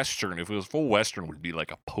was Western, if it was full Western, would be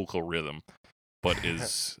like a polka rhythm, but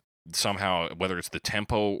is somehow, whether it's the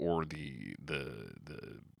tempo or the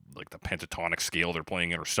like the pentatonic scale they're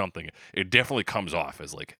playing in or something, it definitely comes off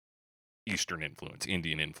as like Eastern influence,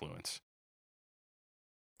 Indian influence.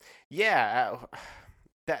 Yeah.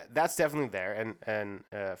 That's definitely there, and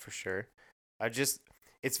for sure.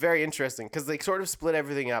 It's very interesting because they sort of split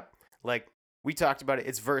everything up. Like we talked about it,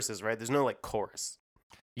 it's verses, right? There's no like chorus.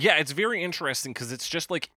 Yeah, it's very interesting because it's just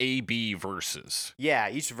like A-B verses. Yeah,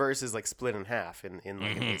 each verse is like split in half in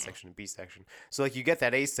like an A Mhm. section and B section. So like you get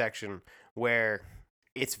that A section where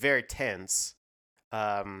it's very tense,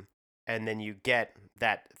 and then you get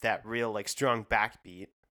that real like strong backbeat,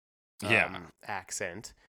 Yeah.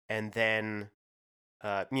 accent, and then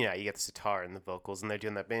you know, you get the sitar and the vocals, and they're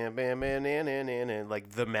doing that bam bam bam and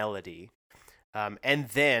like the melody. And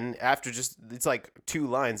then after just it's like 2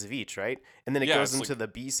 lines of each, right? And then it Yeah, goes it's into the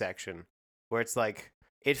B section where it's like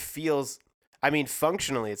it feels. I mean,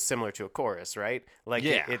 functionally, it's similar to a chorus, right? Like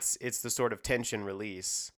Yeah. it's the sort of tension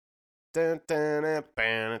release. Yeah,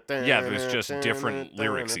 there's just different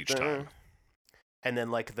lyrics each time. And then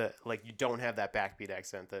like you don't have that backbeat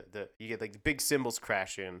accent. The you get like the big cymbals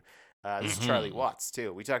crash in. This is Charlie Mhm. Watts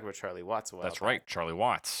too. We talked about Charlie Watts a while. That's right, Charlie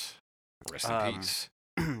Watts. Rest in peace.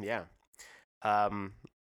 Yeah.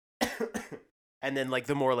 And then like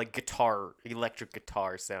the more like electric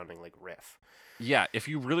guitar sounding like riff. Yeah, if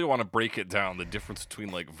you really want to break it down, the difference between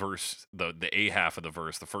like verse, the A half of the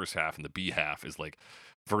verse, the first half, and the B half is like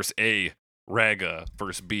verse A, raga,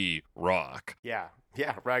 verse B, rock. Yeah.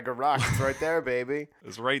 Yeah. Raga Rock. It's right there, baby.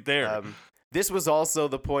 It's right there. This was also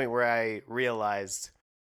the point where I realized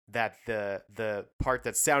that the part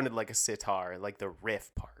that sounded like a sitar, like the riff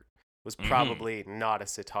part, was Mhm. probably not a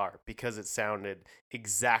sitar because it sounded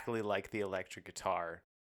exactly like the electric guitar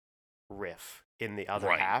riff in the other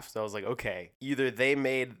Right. half. So I was like, okay, either they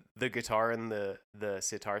made the guitar and the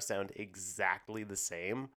sitar sound exactly the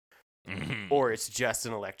same, Mhm. or it's just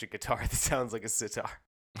an electric guitar that sounds like a sitar,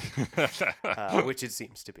 which it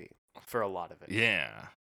seems to be for a lot of it. Yeah.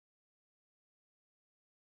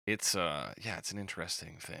 It's it's an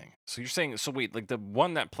interesting thing. So you're saying, so wait, like the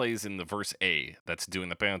one that plays in the verse A that's doing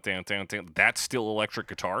the bam down down down, that's still electric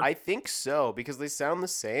guitar? I think so because they sound the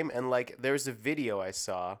same, and like there's a video I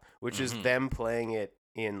saw which is Mhm. them playing it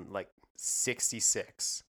in like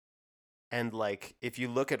 66, and like if you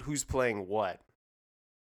look at who's playing what,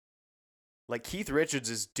 like Keith Richards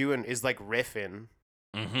is like riffing,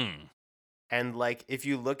 Mhm. and like if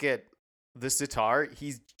you look at the sitar,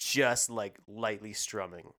 he's just like lightly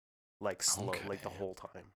strumming, like slow, like the Okay. whole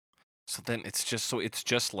time. So then it's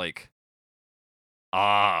just like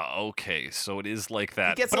okay. So it is like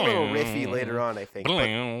that. He gets a little riffy later on, I think. But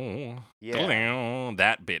yeah.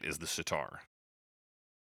 That bit is the sitar.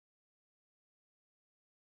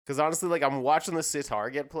 because honestly, like I'm watching the sitar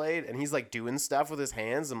get played, and he's like doing stuff with his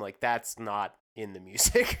hands. I'm like, that's not in the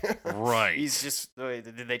music. Right. He's just.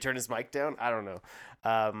 Did they turn his mic down? I don't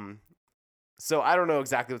know. So I don't know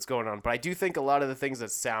exactly what's going on, but I do think a lot of the things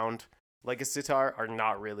that sound like a sitar are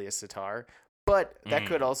not really a sitar. But that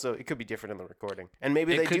could also, it could be different in the recording. And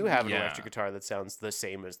maybe It they could do be, have an yeah. electric guitar that sounds the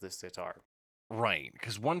same as the sitar. Right.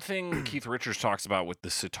 Because one thing Keith Richards talks about with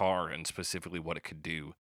the sitar and specifically what it could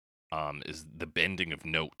do is the bending of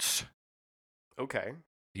notes. Okay.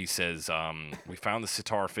 He says, we found the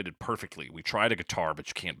sitar fitted perfectly. We tried a guitar, but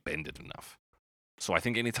you can't bend it enough. So I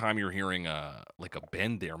think anytime you're hearing like a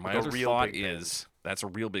bend there, my Like a other real thought big bend. is that's a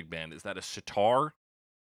real big bend, is that a sitar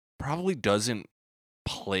probably doesn't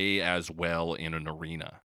play as well in an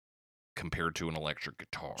arena compared to an electric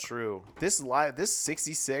guitar. True. This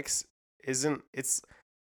 66 isn't, it's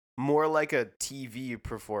more like a TV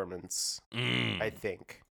performance, I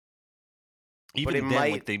think. Even it then,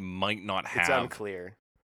 might- like they might not It's have unclear.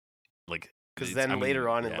 like Because it's- then I mean, later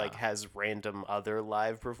on, it yeah. like has random other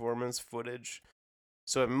live performance footage.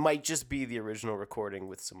 So it might just be the original recording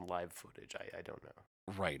with some live footage. I don't know.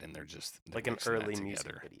 Right, and they're Like an mixing that early music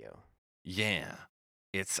together. video. Yeah,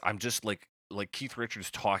 I'm just like Keith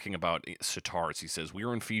Richards talking about sitars. He says we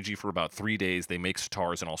were in Fiji for about 3 days. They make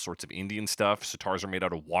sitars and all sorts of Indian stuff. Sitars are made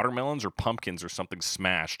out of watermelons or pumpkins or something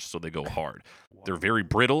smashed, so they go hard. They're very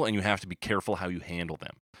brittle, and you have to be careful how you handle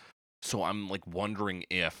them. So I'm like wondering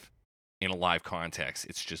if, in a live context,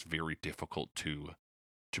 it's just very difficult to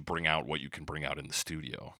bring out what you can bring out in the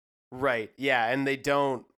studio. Right. Yeah, and they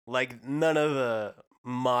don't, like, none of the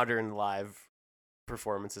modern live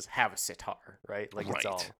performances have a sitar, right? Like it's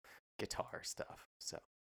all Right. guitar stuff. So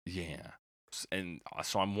Yeah. And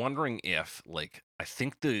so I'm wondering if, like, I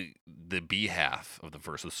think the B half of the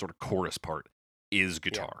verse, the sort of chorus part, is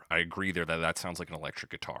guitar. I agree there that sounds like an electric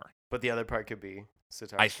guitar. but the other part could be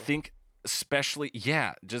sitar. I stuff. think, especially,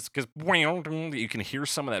 just because you can hear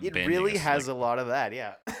some of that It bending. really It's has like, a lot of that,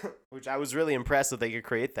 yeah. Which I was really impressed that they could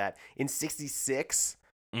create that in 66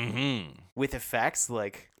 with effects.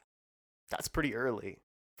 Like, that's pretty early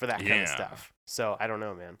for that kind of Yeah. stuff. So I don't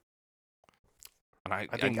know, man. And I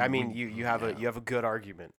think you have a good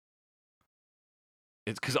argument.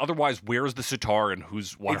 It's because otherwise, where's the sitar and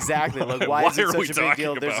who's why? Exactly. Like, why is it are we such a big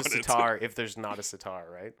deal? talking There's a about it? sitar if there's not a sitar,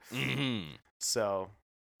 right? Mhm. So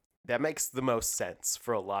that makes the most sense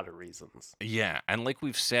for a lot of reasons. Yeah, and like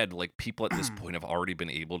we've said, like people at this point have already been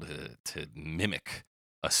able to mimic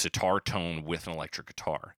a sitar tone with an electric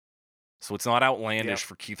guitar. So it's not outlandish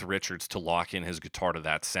for Keith Richards to lock in his guitar to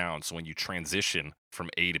that sound. So when you transition from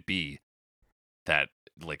A to B, that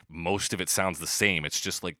like most of it sounds the same. It's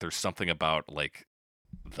just like there's something about like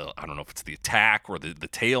I don't know if it's the attack or the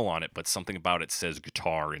tail on it, but something about it says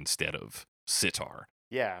guitar instead of sitar.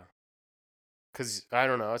 Yeah. Because, I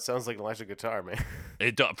don't know, it sounds like an electric guitar, man.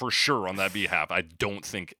 It does, for sure on that behalf. I don't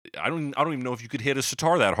even know if you could hit a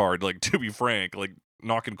sitar that hard, like, to be frank, like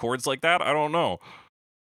knocking chords like that. I don't know.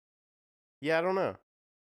 Yeah, I don't know.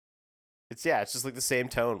 It's just like the same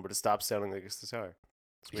tone, but it stops sounding like a sitar.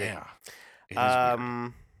 It's weird. Yeah. It is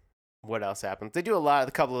weird. What else happens? They do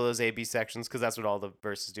a couple of those A-B sections because that's what all the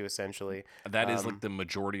verses do essentially. That is like the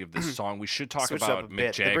majority of this song. We should talk Switch it up about a Mick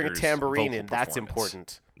bit. Jagger's They bring a tambourine vocal in. That's performance.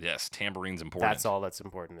 important. Yes, tambourine's important. That's all that's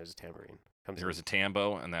important. There's a tambourine. There is a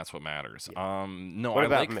tambo, and that's what matters. Yeah. No, What I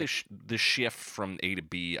about like the shift from A to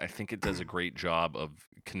B. I think it does a great job of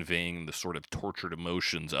conveying the sort of tortured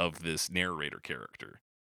emotions of this narrator character.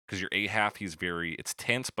 Because your A half, it's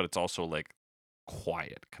tense, but it's also like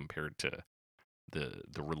quiet compared to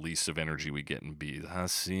the release of energy we get in B. I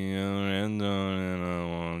see a red dawn and I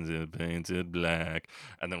want it painted black,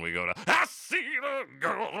 and then we go to I see the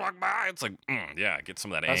girl walk by. It's like, yeah, get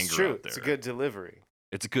some of that That's anger true. out there. It's a good delivery.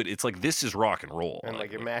 It's good. It's like this is rock and roll, And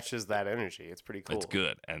like it matches that energy. It's pretty cool. It's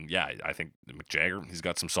good, and yeah, I think Mick Jagger, he's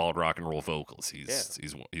got some solid rock and roll vocals.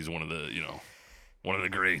 He's one of the one of the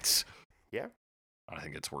greats. Yeah, I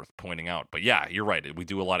think it's worth pointing out. But yeah, you're right. We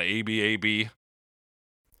do a lot of A-B.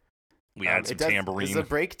 We add some tambourine. There's a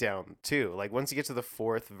breakdown too. Like once you get to the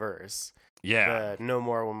fourth verse, yeah, no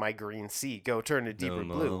more when my green sea go turn to deeper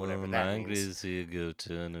blue, whatever that means. Go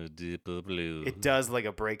turn to deeper blue. It does like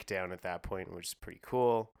a breakdown at that point, which is pretty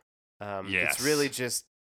cool. Yes. It's really just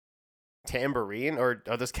tambourine, or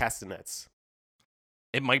are those castanets?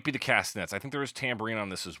 It might be the castanets. I think there is tambourine on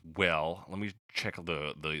this as well. Let me check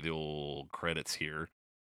the old credits here.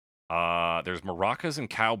 There's maracas and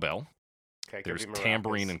cowbell. Okay, there's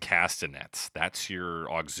tambourine and castanets. That's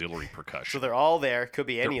your auxiliary percussion. So they're all there. Could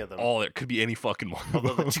be any of them. All there. Could be any fucking one.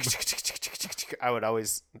 Although I would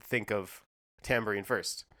always think of tambourine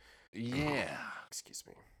first. Yeah. Excuse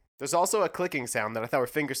me. There's also a clicking sound that I thought were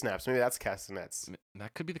finger snaps. Maybe that's castanets.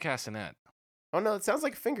 That could be the castanet. Oh no, it sounds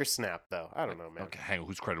like finger snap though. I don't know, man. Okay, hang on.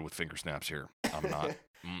 Who's credited with finger snaps here? I'm not.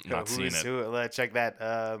 Not seeing it. Let's check that.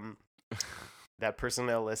 That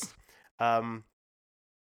personnel list.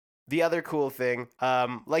 The other cool thing,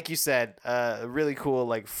 like you said, really cool,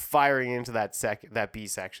 like firing into that B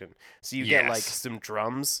section. So you get like some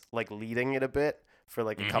drums, like leading it a bit for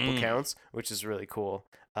like a couple counts, which is really cool.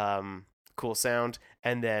 Cool sound,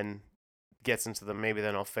 and then gets into the maybe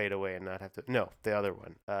then I'll fade away and not have to. No, the other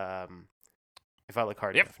one. If I look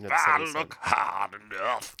hard enough. If I look hard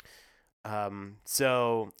enough.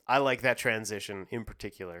 So I like that transition in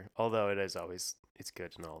particular, although it's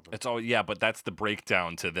good in all of them. It's all but that's the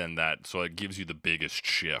breakdown to then that, so it gives you the biggest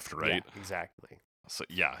shift, right? Yeah, exactly. So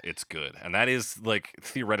yeah, it's good, and that is like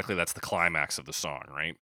theoretically that's the climax of the song,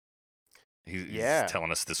 right? He's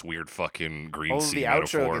telling us this weird fucking green sea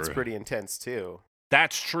metaphor. The outro gets pretty intense too.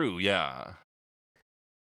 That's true, yeah.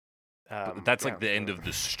 That's like the end of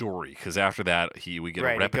the story, because after that we get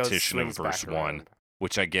a repetition of verse 1,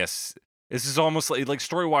 which I guess this is almost like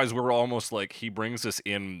story-wise, we're almost like he brings us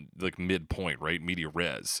in like midpoint, right? Media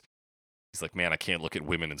res. He's like, man, I can't look at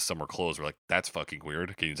women in summer clothes. We're like, that's fucking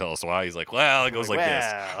weird. Can you tell us why? He's like, well, it goes like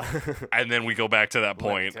this. And then we go back to that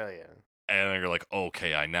point. Let me tell you. And then you're like,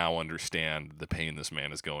 okay, I now understand the pain this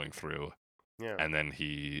man is going through. Yeah. And then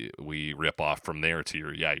we rip off from there to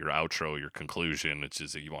your outro, your conclusion, which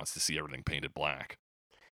is that he wants to see everything painted black.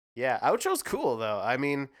 Yeah, outro's cool though. I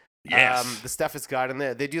mean, yes. The stuff it's got in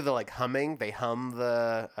there. They do the like humming. They hum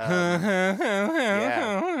the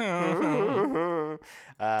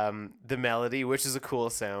the melody, which is a cool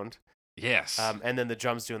sound. Yes. And then the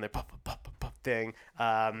drums doing their pop pop pop pop pop thing.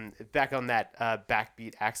 Back on that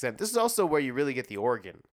backbeat accent. This is also where you really get the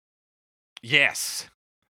organ. Yes.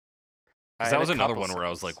 That was another one where I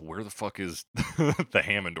was like, where the fuck is the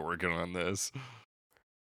Hammond organ on this?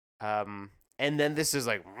 And then this is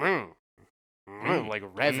like, like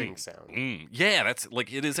revving sound. Yeah, that's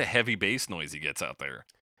like, it is a heavy bass noise he gets out there.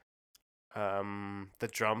 The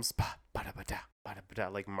drums,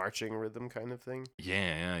 like marching rhythm kind of thing.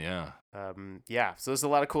 Yeah. Yeah, so there's a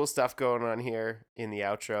lot of cool stuff going on here in the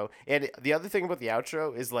outro. And the other thing about the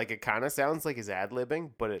outro is like it kind of sounds like he's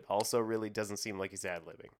ad-libbing, but it also really doesn't seem like he's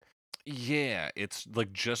ad-libbing. Yeah, it's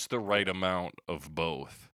like just the right amount of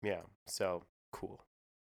both. Yeah, so cool.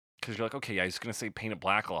 Because you're like, okay, yeah, he's going to say paint it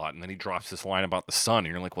black a lot, and then he drops this line about the sun, and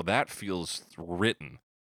you're like, well, that feels written.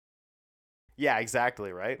 Yeah,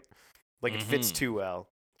 exactly, right? Like it fits too well.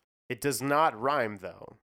 It does not rhyme,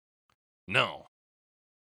 though. No.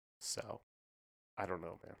 So, I don't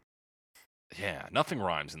know, man. Yeah, nothing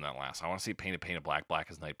rhymes in that last. I want to see painted black, black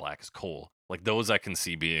as night, black as coal. Like those I can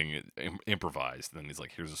see being improvised. And then he's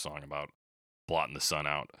like, here's a song about blotting the sun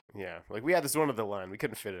out. Yeah, like we had this one of the line. We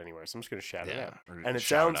couldn't fit it anywhere, so I'm just going to shout it out. And it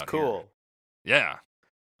shout sounds cool. Here. Yeah.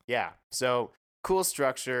 Yeah, so cool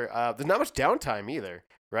structure. There's not much downtime either,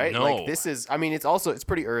 right? No. Like this is, I mean, it's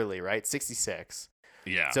pretty early, right? 66.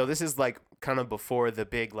 Yeah. So this is like kind of before the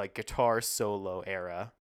big like guitar solo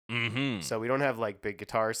era. So we don't have like big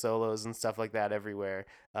guitar solos and stuff like that everywhere.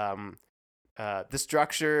 The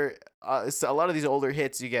structure, a lot of these older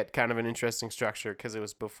hits, you get kind of an interesting structure because it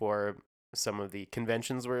was before some of the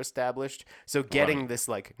conventions were established. So getting this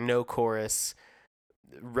like no chorus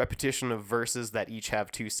repetition of verses that each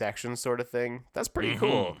have two sections sort of thing, that's pretty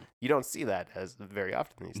cool. You don't see that as very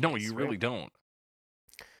often these days. No, you really don't.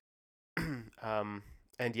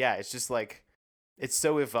 And yeah, it's just like, it's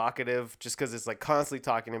so evocative just because it's like constantly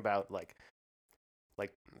talking about like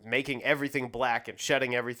making everything black and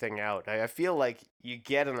shutting everything out. I feel like you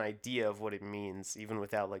get an idea of what it means even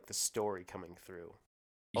without like the story coming through.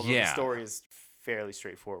 Although the story is fairly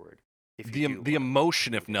straightforward. If you The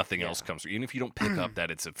emotion, if nothing Yeah. else, comes through. Even if you don't pick up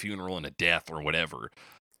that it's a funeral and a death or whatever,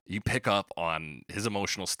 you pick up on his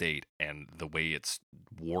emotional state and the way it's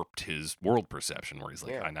warped his world perception, where he's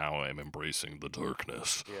like, Yeah. I now am embracing the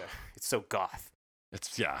darkness. Yeah, it's so goth.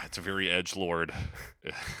 It's a very edgelord.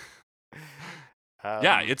 Um,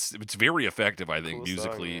 Yeah, it's very effective, I think, cool song,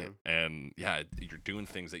 musically, man. and yeah, you're doing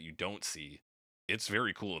things that you don't see. It's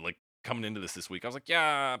very cool. Like coming into this week, I was like,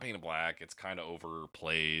 yeah, Painted Black. It's kind of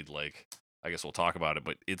overplayed. Like, I guess we'll talk about it,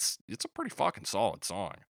 but it's a pretty fucking solid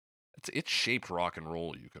song. It's shaped rock and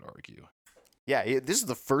roll, you could argue. Yeah, this is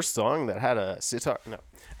the first song that had a sitar. No,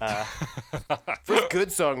 first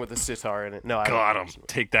good song with a sitar in it. No, I don't Got know. him.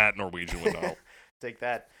 Take that, Norwegian Wood. No. Take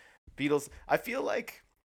that, Beatles. I feel like,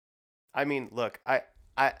 I mean, look,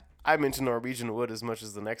 I'm into Norwegian Wood as much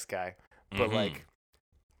as the next guy, but Mhm. like,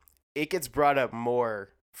 it gets brought up more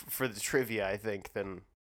for the trivia, I think, than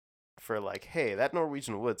for like, hey, that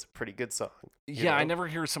Norwegian Wood's a pretty good song. you Yeah, I know? never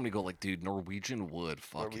hear somebody go like, dude, Norwegian Wood,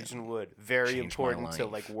 fucking. Norwegian Wood, very changed my important to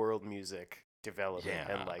life. like world music development,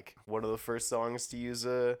 Yeah. and like one of the first songs to use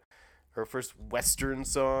or first Western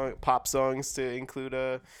song, pop songs to include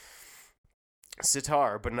a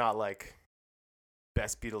sitar, but not like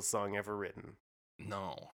best Beatles song ever written.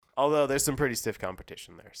 No. Although there's some pretty stiff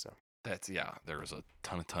competition there, so. There's a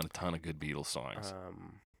ton of good Beatles songs.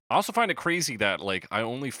 Um, I also find it crazy that like I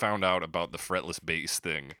only found out about the fretless bass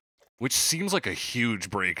thing, which seems like a huge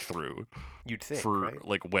breakthrough you'd think, for right?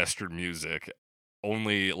 like Western music.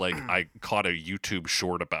 Only like I caught a YouTube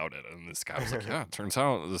short about it, and this guy was like, "Yeah, it turns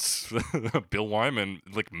out this Bill Wyman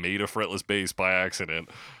like made a fretless bass by accident,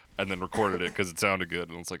 and then recorded it because it sounded good."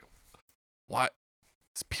 And it's like, what?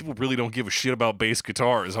 People really don't give a shit about bass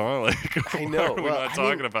guitars, huh? Like, I know. Why are we Well, not I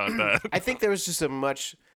talking mean, about that? I think there was just a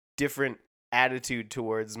much different attitude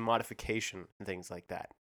towards modification and things like that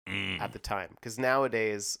Mm. at the time. Because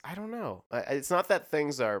nowadays, I don't know. It's not that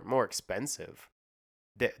things are more expensive.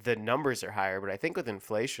 The numbers are higher, but I think with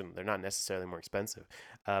inflation, they're not necessarily more expensive.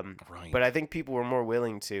 Right. But I think people were more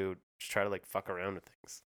willing to just try to like fuck around with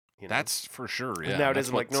things. You know? That's for sure. Yeah. nowadays That's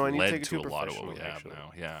I'm like, what's no, I need to led take it to a a lot of what we professional, have actually.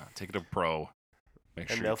 now. Yeah. Take it to a pro. Make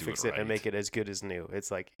and sure they'll you do fix it, it and right. make it as good as new.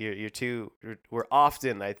 It's like we're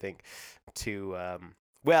often, I think, too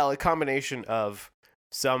a combination of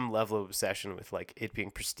some level of obsession with like it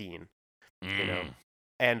being pristine, you know, Mm,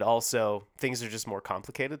 and also things are just more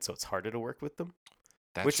complicated, so it's harder to work with them.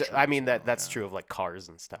 that's Which true I as mean well, that's yeah. true of like cars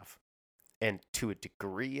and stuff, and to a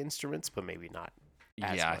degree instruments, but maybe not.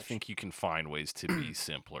 as Yeah, I much. think you can find ways to be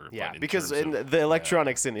simpler. Yeah, but in because terms of, the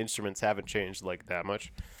electronics and instruments haven't changed like that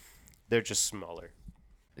much. They're just smaller.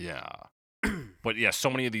 Yeah. But yeah, so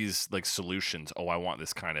many of these like solutions. Oh, I want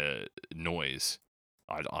this kind of noise.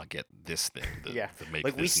 I'll get this thing. Yeah. To make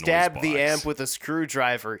Like we this noise stabbed the box. amp with a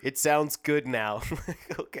screwdriver. It sounds good now.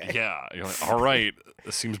 Okay. Yeah. You're like, all right.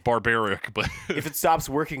 This seems barbaric, but If it stops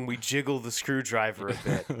working, we jiggle the screwdriver a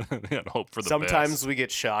bit. yeah, and hope for the Sometimes best. we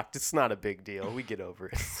get shocked. It's not a big deal. We get over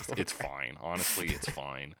it. It's fine. Honestly, it's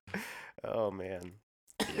fine. Oh man.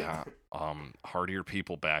 Yeah. Hardier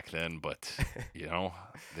people back then, but you know,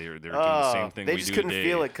 they're doing the same thing They we just do couldn't today.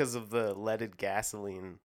 feel it because of the leaded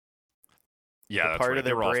gasoline. Yeah, The that's part right. of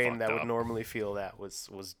their They were all brain fucked that would up. normally feel that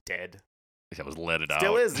was dead. That was let it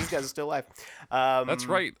Still out. is. These guys are still alive. That's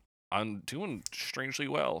right. I'm doing strangely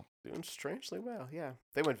well. Doing strangely well. Yeah.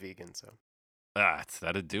 They went vegan, so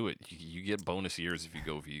That'd do it. You get bonus years if you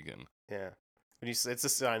go vegan. yeah. It's a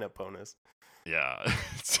sign up bonus. Yeah.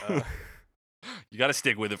 It's- Uh, you got to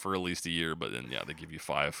stick with it for at least a year, but then yeah, they give you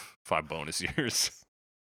five bonus years.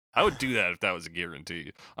 I would do that if that was a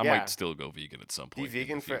guarantee. I Yeah. might still go vegan at some be point. in the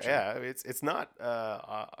vegan for future. it's not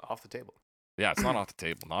off the table. Yeah, it's not off the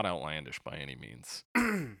table. Not outlandish by any means.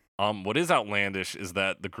 What is outlandish is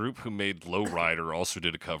that the group who made Lowrider also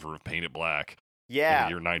did a cover of Paint It Black Yeah. in the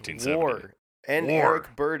year 1970. War. And War.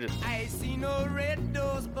 Eric Burden. I see no red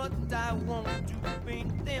doors, but I want to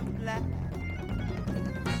paint them black.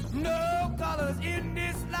 No colors in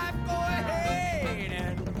this life, go ahead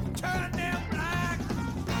and turn them black.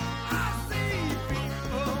 I see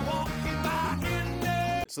people walking by in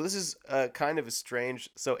there. So this is kind of a strange.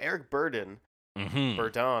 So Eric Burden, Mm-hmm.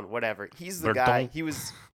 Burdon, whatever. He's the Verdun. guy. He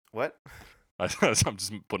was what? I'm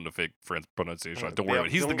just putting a fake French pronunciation on it. Don't worry Yeah, about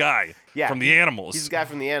it. He's the don't- guy Yeah, from the Animals. He's the guy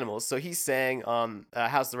from the Animals. So he sang on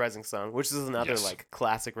 "House of the Rising Sun," which is another Yes. like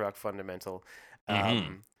classic rock fundamental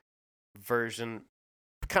Mhm. version.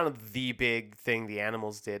 Kind of the big thing the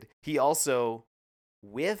Animals did. He also,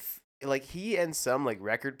 with like he and some like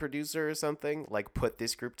record producer or something like put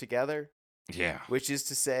this group together, Yeah. which is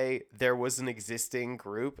to say there was an existing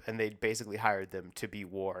group and they'd basically hired them to be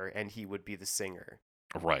War and he would be the singer.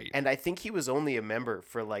 Right. And I think he was only a member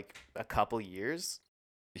for like a couple years.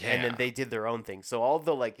 Yeah. And then they did their own thing. So all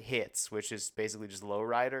the like hits, which is basically just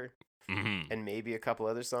Lowrider Mhm. and maybe a couple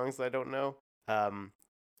other songs that I don't know.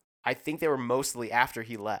 I think they were mostly after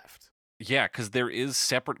he left. Yeah, because there is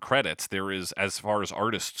separate credits. There is, as far as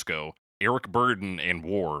artists go, Eric Burden and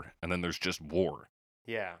War, and then there's just War.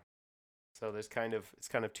 Yeah. So there's it's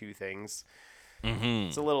kind of two things. Mm-hmm.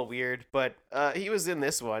 It's a little weird, but he was in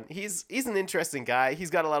this one. He's an interesting guy.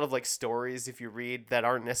 He's got a lot of like stories if you read that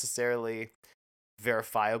aren't necessarily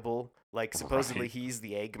verifiable. Like supposedly Right. he's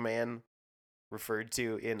the Eggman referred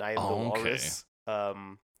to in I Am the Okay. Walrus.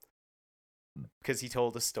 Because he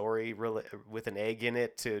told a story with an egg in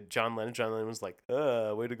it to John Lennon. John Lennon was like,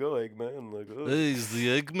 way to go, Eggman. Like, He's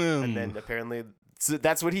the Eggman. And then apparently, so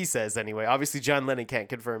that's what he says anyway. Obviously, John Lennon can't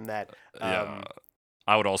confirm that. Yeah.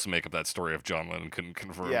 I would also make up that story if John Lennon couldn't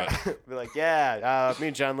confirm Yeah, it. be like, me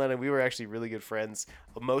and John Lennon, we were actually really good friends.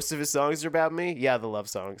 Most of his songs are about me. Yeah, the love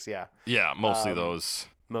songs. Yeah, Yeah, mostly those.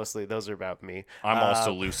 mostly those are about me. I'm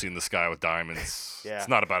also Lucy in the Sky with Diamonds. Yeah. It's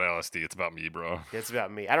not about LSD. It's about me, bro. It's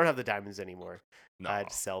about me. I don't have the diamonds anymore. No. I had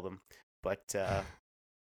to sell them. But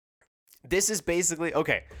this is basically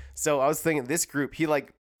okay. So I was thinking this group,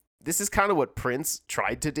 this is kind of what Prince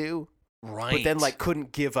tried to do, Right. but then like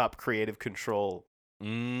couldn't give up creative control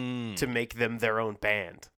Mm, to make them their own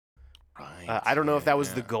band. right. I don't know if that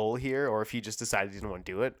was the yeah. goal here or if he just decided he didn't want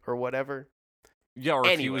to do it or whatever. Yeah, or if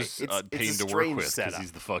he Anyway, was it's a pain to work strange with because setup.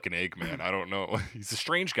 he's the fucking Eggman. I don't know. He's a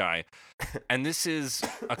strange guy. And this is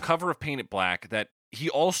a cover of Paint It Black that he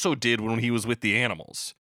also did when he was with the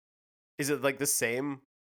Animals. Is it like the same?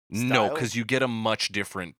 No, Style? because you get a much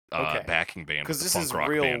different Okay. backing band. 'Cause with the this funk is rock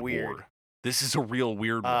real band weird. War. This is a real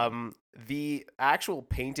weird one. The actual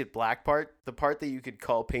Painted Black part, the part that you could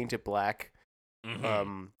call Painted Black,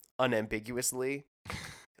 Mhm. unambiguously,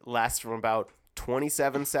 lasts from about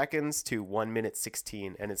 27 seconds to 1 minute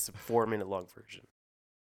 16, and it's a 4-minute long version.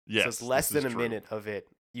 Yes, So it's less this is than a true. minute of it.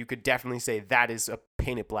 You could definitely say that is a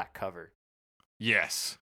Painted Black cover.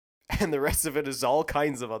 Yes. And the rest of it is all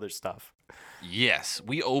kinds of other stuff. Yes.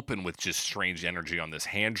 We open with just strange energy on this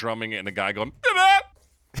hand drumming and a guy going,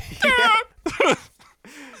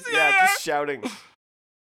 yeah, just shouting.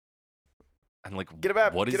 and like, Get him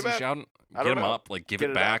up, what is get he him up. shouting? I Get don't him know. up, like give Get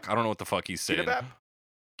it it back. up. I don't know what the fuck he's saying. Get him up.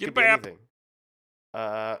 Get Could it be back. anything.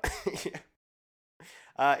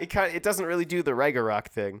 It doesn't really do the reggae rock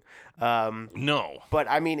thing. No. But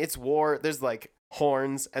I mean, it's War. There's like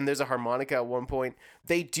horns and there's a harmonica at one point.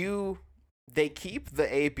 They keep the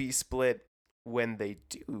A-B split when they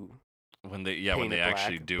do. When they Paint It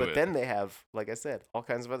actually Black, do but it. then they have, like I said, all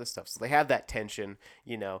kinds of other stuff. So they have that tension,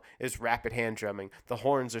 there's rapid hand drumming, the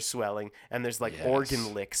horns are swelling, and there's like Yes.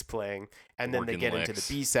 organ licks playing. And then they Organ get into licks.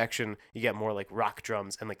 the B section, you get more like rock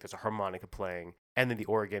drums, and like there's a harmonica playing, and then the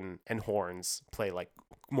organ and horns play like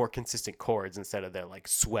more consistent chords instead of their like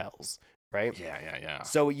swells, right? Yeah.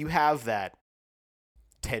 So you have that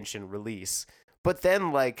tension release, but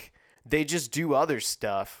then like they just do other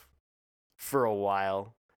stuff for a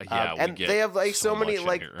while. Yeah, we and get they have like so many much in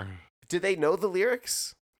like. here. Do they know the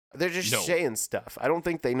lyrics? They're just No. saying stuff. I don't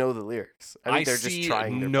think they know the lyrics. I think they're see just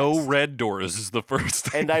trying their no best. red doors is the first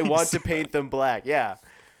thing. And I he want to said. paint them black. Yeah.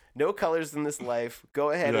 No colors in this life. Go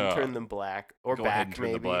ahead and Yeah. turn them black or Go ahead and back turn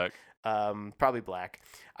the maybe. black. Probably black.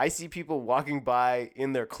 I see people walking by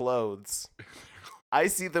in their clothes. I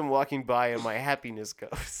see them walking by and my happiness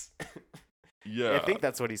goes. Yeah. I think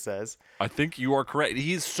that's what he says. I think you are correct.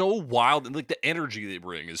 He's so wild, and like the energy they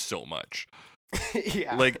bring is so much.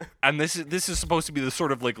 Yeah. Like, and this is supposed to be the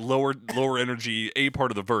sort of like lower energy A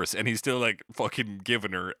part of the verse, and he's still like fucking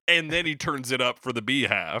giving her, and then he turns it up for the B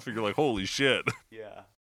half, and you're like, holy shit. Yeah.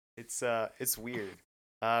 It's weird.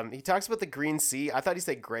 He talks about the green sea. I thought he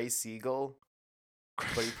said gray seagull,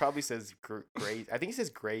 but he probably says gray. I think he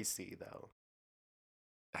says gray sea though.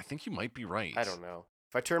 I think you might be right. I don't know.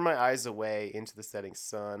 If I turn my eyes away into the setting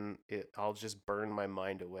sun, I'll just burn my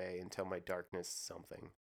mind away until my darkness something.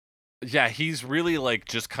 Yeah, he's really like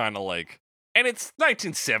just kind of like, and it's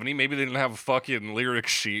 1970. Maybe they didn't have a fucking lyric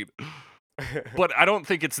sheet, but I don't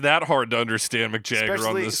think it's that hard to understand Mick Jagger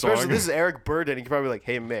on this song. Especially this is Eric Burden. He can probably be like,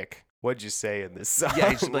 "Hey Mick, what'd you say in this song?" Yeah,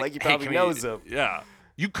 he's like he "Hey, probably can knows we-" him. Yeah,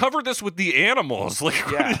 you covered this with the Animals, like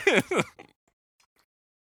Yeah.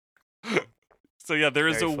 So yeah, there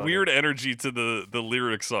is Very a funny. weird energy to the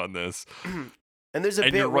lyrics on this. And there's a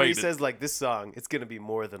And you're bit where he right. says like, "This song, it's gonna be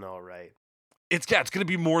more than all right." It's gonna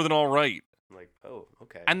be more than all right. I'm like, oh,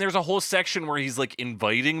 okay. And there's a whole section where he's like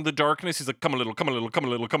inviting the darkness. He's like, come a little, come a little, come a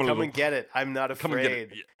little, come a Come little. and get it. I'm not Come and get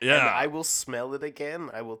afraid. it. Yeah. And I will smell it again.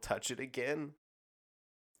 I will touch it again.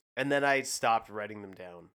 And then I stopped writing them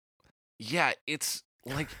down. Yeah, it's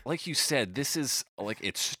like you said, this is like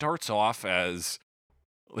it starts off as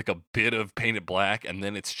like a bit of Painted Black, and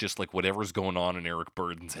then it's just like whatever's going on in Eric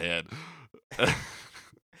Burden's head.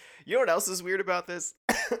 You know what else is weird about this?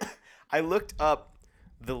 I looked up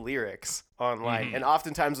the lyrics online, and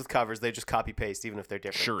oftentimes with covers, they just copy paste, even if they're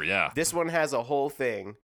different. Sure, yeah. This one has a whole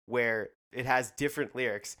thing where it has different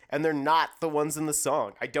lyrics, and they're not the ones in the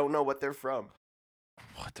song. I don't know what they're from.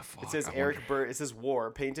 What the fuck? It says it says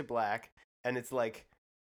War, Painted Black, and it's like,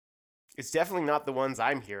 it's definitely not the ones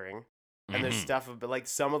I'm hearing. And there's stuff, but like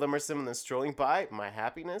some of them are similar. Strolling by, My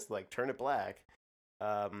Happiness, like Turn It Black.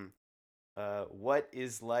 What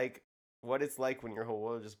it's like when your whole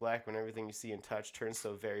world is black, when everything you see and touch turns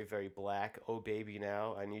so very, very black. Oh baby,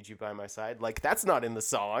 now I need you by my side. Like that's not in the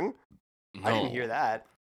song. No. I didn't hear that.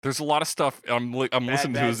 There's a lot of stuff. I'm listening to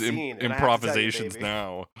bad his scene, and I have to tell you, improvisations baby.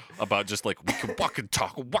 now about just like we can walk and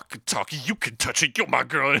talk, you can touch it, you're my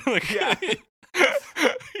girl. Like, Yeah.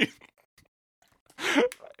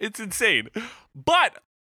 It's insane, but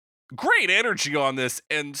great energy on this,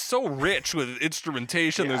 and so rich with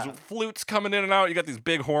instrumentation. Yeah. There's flutes coming in and out. You got these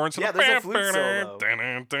big horns. Yeah, there's a flute solo. There's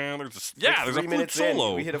Like there's 3 a flute minutes in,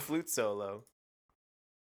 solo. we hit a flute solo.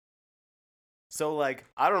 So like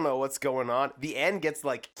I don't know what's going on. The end gets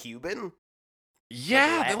like Cuban.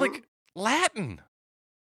 Yeah, they're Latin? like Latin.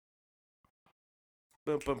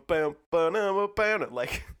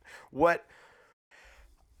 Like what?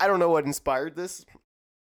 I don't know what inspired this.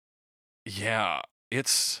 Yeah,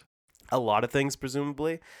 it's. A lot of things,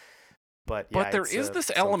 presumably. But yeah, But there it's, is this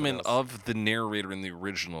something element else. of the narrator in the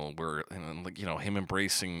original where, like, him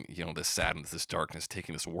embracing, this sadness, this darkness,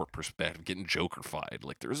 taking this warped perspective, getting Joker-fied.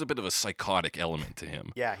 Like, there is a bit of a psychotic element to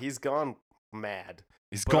him. Yeah, he's gone mad.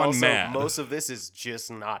 He's But gone also, mad. Most of this is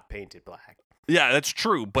just not Painted Black. Yeah, that's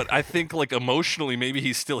true. But I think, like, emotionally, maybe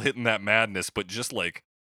he's still hitting that madness, but just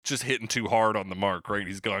hitting too hard on the mark, right?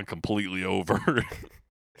 He's gone completely over.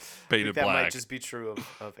 I Painted think that Black. might just be true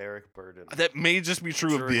of Eric Burden. That may just be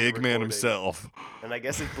true of During the the Eggman recording. himself. And I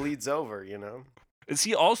guess it bleeds over, you know? Is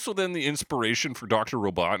he also then the inspiration for Dr.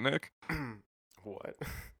 Robotnik? What?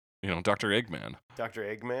 Dr. Eggman. Dr.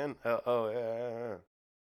 Eggman? Yeah.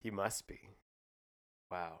 He must be.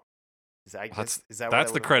 Wow. Is that what I That's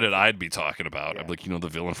the would've credit gone I'd be talking about. Yeah. I'm like, the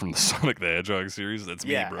villain from the Sonic the Hedgehog series. That's for?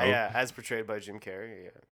 me, Yeah, bro. yeah, as portrayed by Jim Carrey, yeah.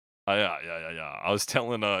 Yeah. I was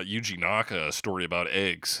telling Yuji Naka a story about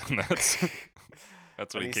eggs, and that's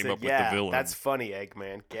what And he came said, up with yeah, the villain. that's funny,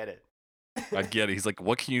 Eggman. Get it. I get it. He's like,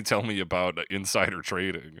 what can you tell me about insider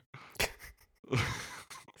trading?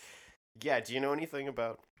 Yeah, do you know anything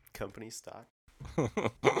about company stock?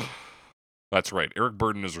 That's right. Eric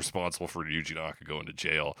Burden is responsible for Yuji Naka going to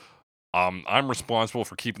jail. I'm responsible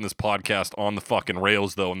for keeping this podcast on the fucking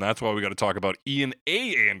rails, though, and that's why we got to talk about Ian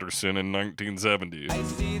A. Anderson in 1970. I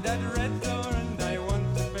see that red door and I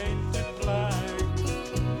want to paint it black.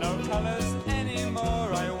 No colors anymore,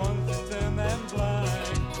 I want to turn them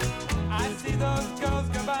black. I see those girls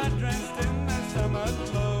go by dressed in their summer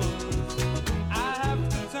clothes. I have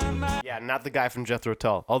to turn my... Yeah, not the guy from Jethro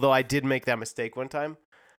Tull. Although I did make that mistake one time.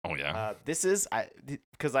 Oh, yeah? This is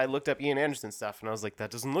because I looked up Ian Anderson stuff and I was like, that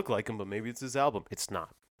doesn't look like him, but maybe it's his album. It's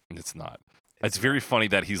not. It's not. It's very funny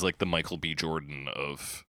that he's like the Michael B. Jordan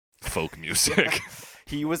of folk music.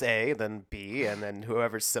 He was A, then B, and then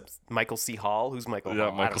Michael C. Hall. Who's Michael Yeah,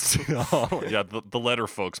 Hall? I Michael don't C. Hall. Yeah, the letter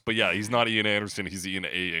folks. But yeah, he's not Ian Anderson. He's Ian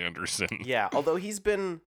A. Anderson. Yeah, although he's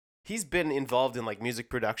been involved in like music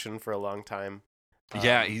production for a long time.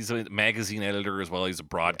 Yeah, he's a magazine editor as well. He's a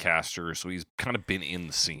broadcaster, so he's kind of been in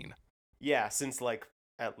the scene. Yeah, since like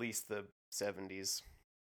at least the 70s.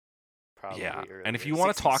 Probably. Yeah, or and if the you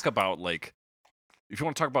want 60s. to talk about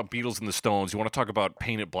Beatles and the Stones, you want to talk about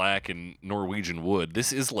Painted Black and Norwegian Wood.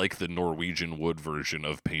 This is like the Norwegian Wood version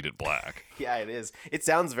of Painted Black. Yeah, it is. It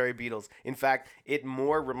sounds very Beatles. In fact, it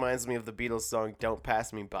more reminds me of the Beatles song "Don't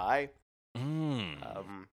Pass Me By."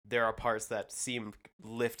 There are parts that seem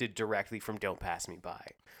lifted directly from "Don't Pass Me By."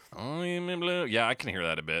 Yeah, I can hear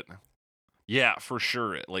that a bit. Yeah, for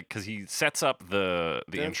sure. Like, because he sets up the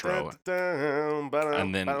intro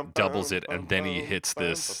and then doubles it, and then he hits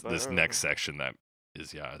this next section that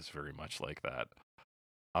is very much like that.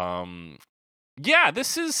 Yeah,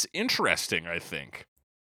 this is interesting, I think.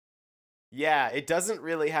 Yeah, it doesn't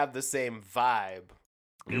really have the same vibe.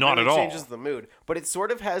 It Not really at all. changes the mood, but it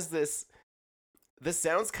sort of has this. This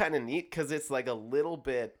sounds kind of neat because it's like a little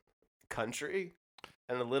bit country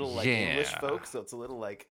and a little like English Yeah. folk, so it's a little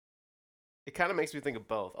like It kind of makes me think of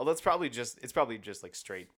both. Although it's probably just like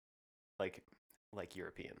straight, like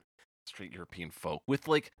European. Straight European folk with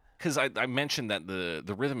like, because I mentioned that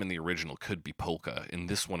the rhythm in the original could be polka. In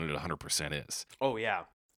this one, it 100% is. Oh yeah,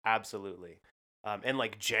 absolutely. And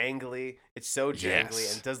like jangly, it's so jangly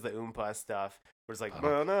Yes. and does the oompa stuff. Where it's like,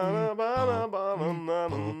 Ba-dum.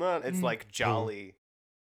 it's like jolly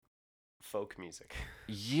folk music.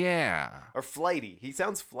 Yeah. Or flighty. He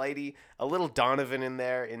sounds flighty. A little Donovan in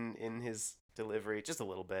there in his delivery, just a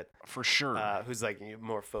little bit. For sure. Who's like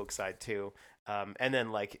more folk side too. And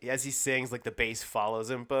then like as he sings, like the bass follows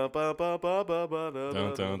him. Dun, dun,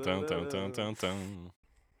 dun, dun, dun, dun, dun.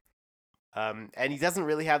 And he doesn't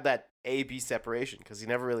really have that A-B separation because he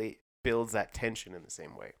never really builds that tension in the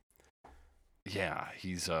same way. Yeah,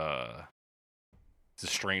 he's a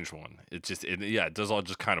strange one. It does all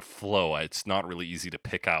just kind of flow. It's not really easy to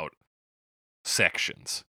pick out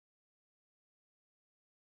sections.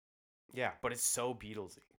 Yeah, but it's so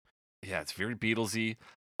Beatlesy. Yeah, it's very Beatlesy.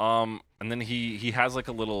 And then he has like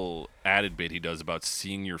a little added bit he does about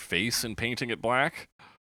seeing your face and painting it black.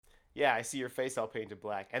 Yeah, I see your face all painted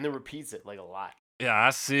black, and then repeats it like a lot. Yeah,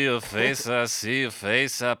 I see your face, I see your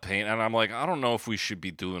face, I paint. And I'm like, I don't know if we should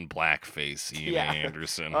be doing blackface, Ian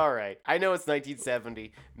Anderson. All right. I know it's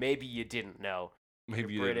 1970. Maybe you didn't know.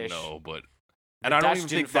 Maybe You're you British. didn't know, but... The And I Dutch don't even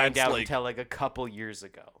didn't think find that's out like... until like a couple years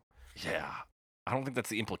ago. Yeah. I don't think that's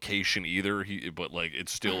the implication either, but like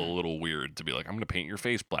it's still a little weird to be like, I'm going to paint your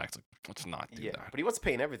face black. It's like, let's not do that. But he wants to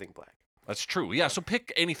paint everything black. That's true. Yeah, so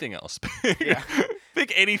pick anything else. Yeah.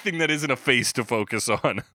 Pick anything that isn't a face to focus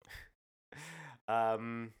on.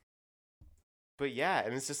 But yeah,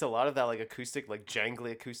 and it's just a lot of that like acoustic, like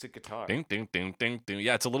jangly acoustic guitar. Ding, ding, ding, ding, ding.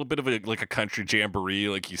 Yeah, it's a little bit of a country jamboree,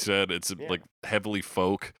 like you said. It's like heavily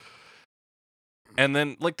folk. And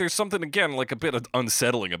then, like, there's something, again, like a bit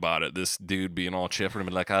unsettling about it. This dude being all chipper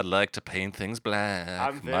and like, I'd like to paint things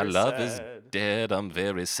black. My love is dead. I'm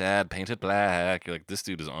very sad. Paint it black. You're like, this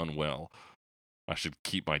dude is unwell. I should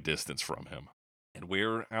keep my distance from him. And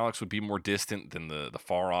where Alex would be more distant than the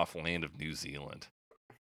far-off land of New Zealand.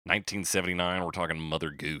 1979, we're talking Mother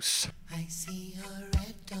Goose. I see a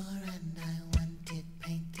red door and I want it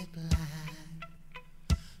painted black.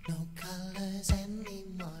 No colors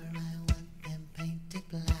anymore, I want them painted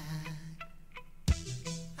black.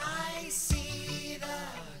 I see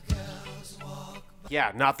the girls walk by.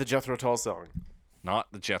 Yeah, not the Jethro Tull song.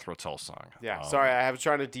 Not the Jethro Tull song. Yeah, sorry, I was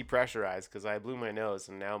trying to depressurize because I blew my nose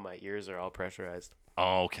and now my ears are all pressurized.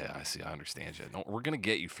 Oh, okay, I see. I understand you. No, we're gonna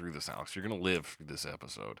get you through this, Alex. You're gonna live through this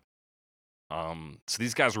episode. So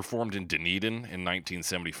these guys were formed in Dunedin in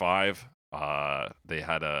 1975. They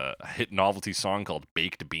had a hit novelty song called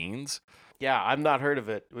 "Baked Beans." Yeah, I've not heard of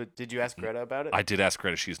it. Did you ask Greta about it? I did ask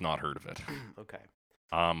Greta; she's not heard of it. Okay.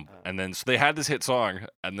 And then so they had this hit song,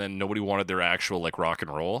 and then nobody wanted their actual like rock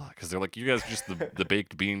and roll because they're like, you guys are just the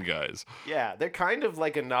baked bean guys. Yeah, they're kind of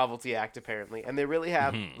like a novelty act apparently, and they really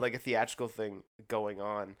have like a theatrical thing going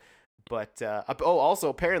on. But also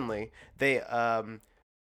apparently they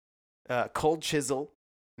Cold Chisel,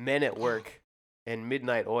 Men at Work, and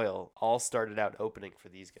Midnight Oil all started out opening for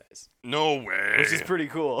these guys. No way. Which is pretty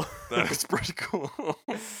cool. That's pretty cool.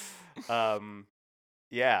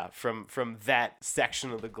 Yeah, from that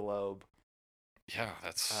section of the globe. Yeah,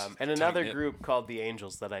 that's and another group called the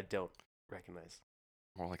Angels that I don't recognize.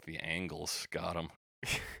 More like the Angles. Got them.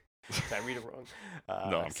 Did I read it wrong?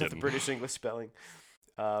 No, I'm except kidding. the British English spelling.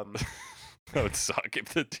 That would suck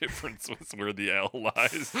if the difference was where the L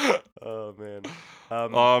lies. Oh man.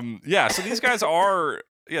 Yeah. So these guys are,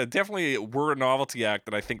 definitely were a novelty act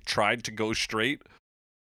that I think tried to go straight,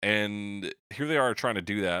 and here they are trying to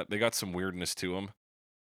do that. They got some weirdness to them.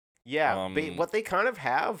 Yeah, what they kind of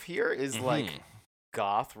have here is like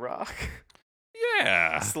goth rock.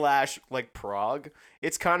 Yeah. / like prog.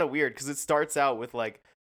 It's kind of weird because it starts out with like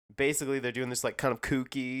basically they're doing this like kind of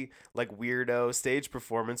kooky like weirdo stage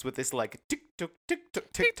performance with this like tick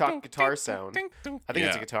tock guitar sound. I think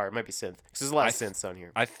it's a guitar. It might be synth because there's a lot of synths on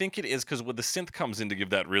here. I think it is because when the synth comes in to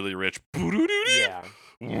give that really rich. Yeah.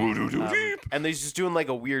 And they're just doing like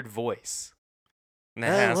a weird voice.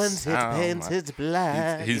 Once it painted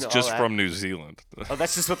black. He's just from New Zealand. Oh,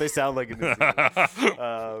 that's just what they sound like in New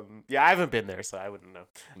Zealand. Yeah, I haven't been there, so I wouldn't know.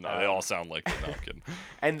 No, they all sound like that. No, I'm kidding.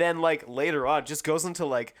 And then, like, later on, just goes into,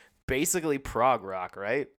 like, basically prog rock,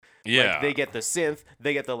 right? Yeah. Like, they get the synth,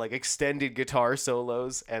 they get the, like, extended guitar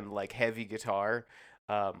solos and, like, heavy guitar.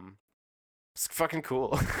 It's fucking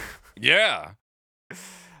cool. Yeah.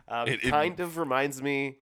 It kind of reminds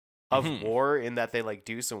me of War in that they like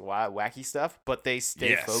do some wacky stuff, but they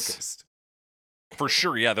stay focused. For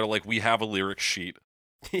sure, yeah. They're like, we have a lyric sheet.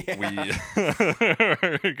 Yeah.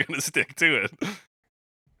 We're gonna stick to it.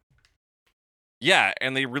 Yeah,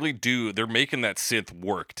 and they really do. They're making that synth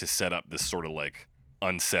work to set up this sort of like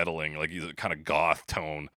unsettling, like kind of goth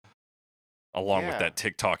tone, along with Yeah. that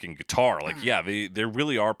tick-tocking guitar. Like, Mm. yeah, they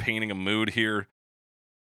really are painting a mood here.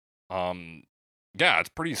 Yeah, it's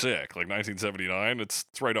pretty sick. Like 1979, it's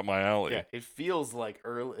right up my alley. Yeah, it feels like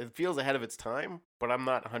early. It feels ahead of its time, but I'm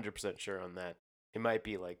not 100% sure on that. It might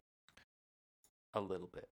be like a little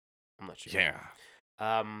bit. I'm not sure. Yeah.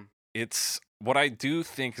 Um. It's what I do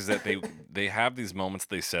think is that they have these moments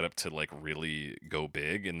they set up to like really go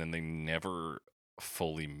big, and then they never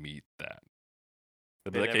fully meet that.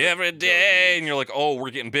 They'll be They like never every go day, and huge. you're like, oh, we're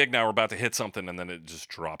getting big now, we're about to hit something, and then it just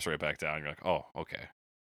drops right back down. You're like, oh, okay.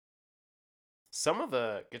 Some of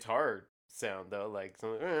the guitar sound though, like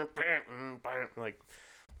some, like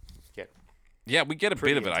Yeah, we get a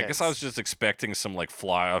Pretty bit of it. I guess I was intense. just expecting some like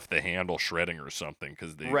fly off the handle shredding or something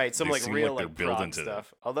because they right, some they like seem real they're like building prog to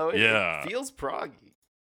stuff. Although it Yeah. feels proggy.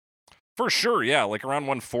 for sure. Yeah, like around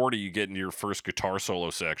 140, you get into your first guitar solo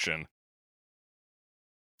section.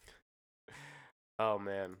 Oh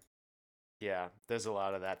man, yeah. There's a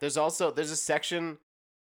lot of that. There's a section,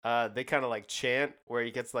 they kind of like chant where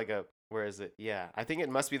he gets like a where is it? Yeah, I think it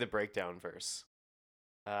must be the breakdown verse.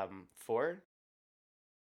 4,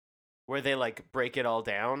 where they like break it all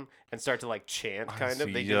down and start to like chant kind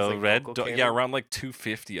of. They use, like, red vocal yeah, canon. around like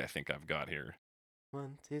 250, I think I've got here.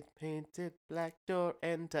 Wanted painted black door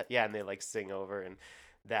and yeah, and they like sing over and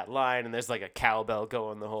that line, and there's like a cowbell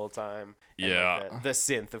going the whole time. And, like, Yeah. the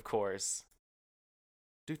synth, of course.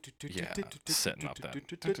 Yeah, setting up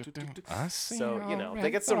that. I see So you know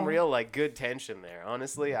they get some real like good tension there.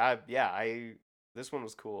 Honestly, this one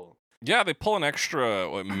was cool. Yeah, they pull an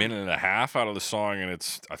extra minute and a half out of the song, and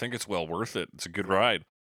I think it's well worth it. It's a good ride.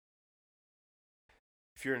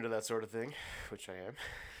 If you're into that sort of thing, which I am.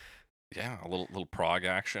 Yeah, a little prog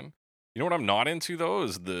action. You know what I'm not into though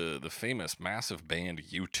is the famous massive band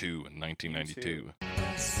U2 in 1992.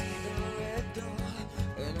 I see the red door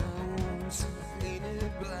and I want to paint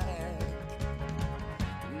it black.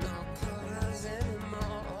 No colors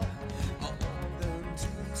anymore. I want them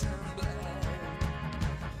to turn black.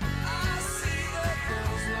 I see the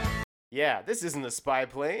girls. Yeah, this isn't a spy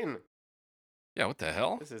plane. Yeah, what the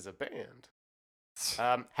hell? This is a band.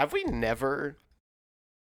 Have we never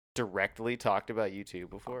directly talked about U2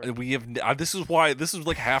 before? We have. This is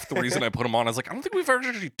like half the reason I put them on. I was like, I don't think we've ever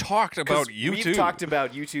actually talked 'Cause about U2. We've talked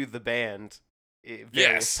about U2 the band various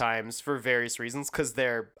Yes. times for various reasons because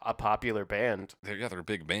they're a popular band They're a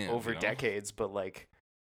big band over you know? decades, but like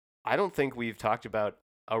I don't think we've talked about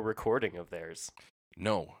a recording of theirs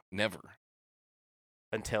No, never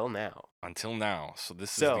until now. until now. So this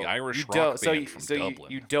So is the Irish you rock don't, band so you, from so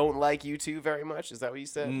Dublin. you don't like U2 very much? Is that what you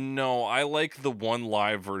said? No, I like the one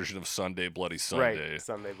live version of Sunday Bloody Sunday. Right,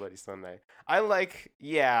 Sunday Bloody Sunday. I'm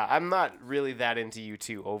not really that into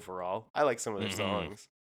U2 overall. I like some of their Mhm. songs.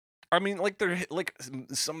 I mean, like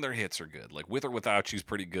some of their hits are good. Like With or Without You's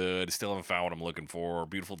pretty good. Still Haven't Found What I'm Looking For.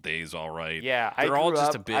 Beautiful Day's all right. Yeah, They're all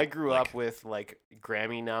just a I bit, grew like- up with like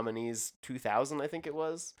Grammy nominees 2000, I think it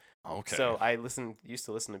was. Okay. So I used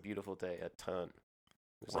to listen to Beautiful Day a ton.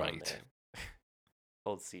 It was on Right. there.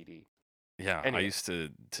 Old CD. yeah, I anyway. used to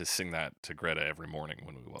sing that to Greta every morning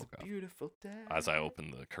when we woke up Beautiful day. as I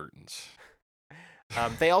opened the curtains.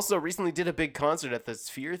 They also recently did a big concert at the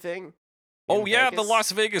Sphere thing. Oh in yeah, the Vegas,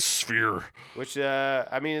 Las Vegas Sphere. which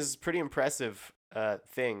I mean is a pretty impressive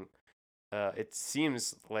thing. It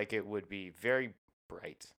seems like it would be very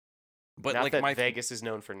bright. But not like that my Vegas is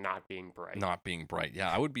known for not being bright. not being bright.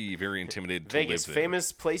 Yeah, I would be very intimidated to Vegas, live there.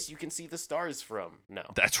 famous place you can see the stars from. No.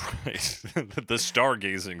 That's right. The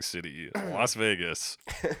stargazing city, Las Vegas.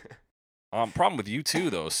 Problem with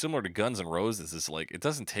U2 though, similar to Guns N' Roses, is like it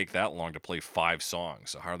doesn't take that long to play 5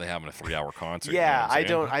 songs. So how are they having a 3-hour concert? You know Yeah, what I'm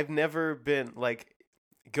saying? I've never been like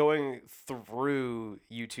going through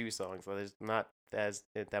U2 songs. So there's not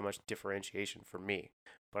that much differentiation for me,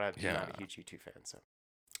 but I'm not Yeah. a huge U2 fan. So,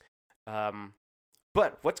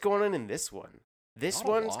 but what's going on in this one? This Not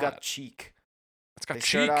a one's got lot. cheek. It's got They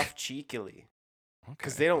cheek. start off cheekily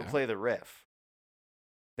because Okay, they don't yeah. play the riff.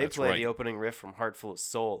 They That's play right. the opening riff from Heart Full of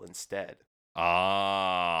Soul instead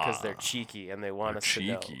Ah, because they're cheeky and they want they're us to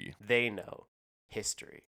know. cheeky. They know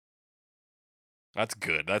history. That's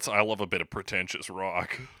good. I love a bit of pretentious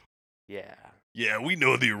rock. Yeah. Yeah, we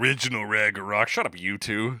know the original rag of rock. Shut up,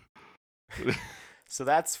 U2. So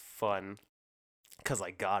that's fun because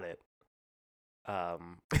I got it.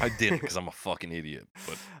 I didn't because I'm a fucking idiot.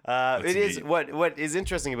 But it that's is neat. what is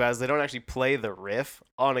interesting about it is they don't actually play the riff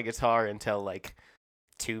on a guitar until like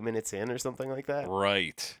 2 minutes in or something like that.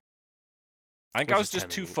 right. I think Which I was is just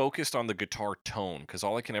kinda too neat. focused on the guitar tone because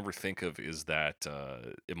all I can ever think of is that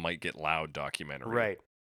It Might Get Loud documentary. Right.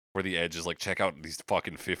 Where the Edge is like, check out these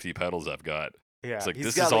fucking 50 pedals I've got. Yeah. It's like, He's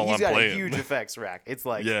this got, is like, all he's I'm got playing. a huge effects rack. It's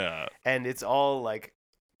like, Yeah. and it's all like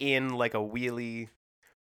in like a wheelie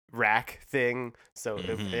rack thing. So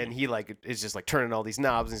Mhm. and he like is just like turning all these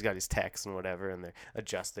knobs, and he's got his techs and whatever, and they're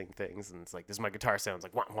adjusting things, and it's like, this is my guitar sounds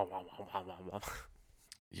like wah, wah, wah, wah, wah, wah, wah.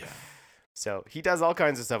 Yeah. So he does all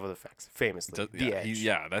kinds of stuff with effects, famously. Does- The yeah, Edge.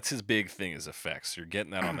 yeah, that's his big thing is effects. You're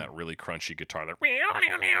getting that on that really crunchy guitar. That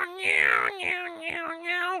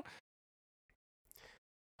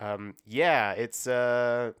Yeah, it's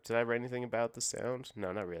did I write anything about the sound?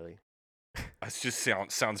 No, not really. it just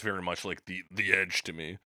sounds very much like the Edge to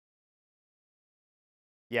me.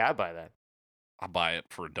 Yeah, I buy that. I buy it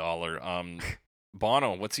for $1.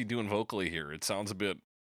 Bono, what's he doing vocally here? It sounds a bit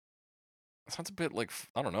like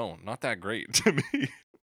I don't know, not that great to me.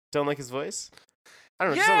 Don't like his voice? I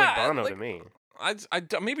don't know, it sounds like Yeah, Bono like- to me.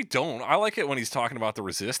 Maybe don't. I like it when he's talking about the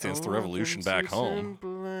resistance, the revolution back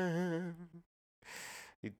home.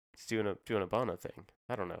 He's doing a Bono thing.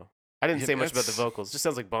 I don't know. I didn't Yeah, say much about the that's- vocals. It just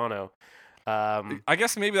sounds like Bono. I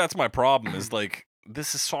guess maybe that's my problem. Is like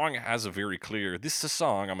song has a very clear. This is a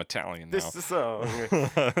song. I'm Italian now. This is the song.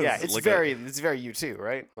 Yeah, it's like very U2,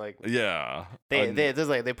 right? Like yeah.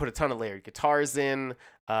 they put a ton of layered guitars in,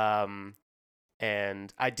 and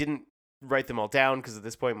I didn't write them all down because at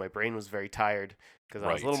this point my brain was very tired because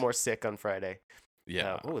I was a little Right. more sick on Friday.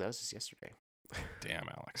 Yeah. Oh, that was just yesterday. Damn,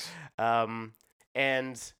 Alex.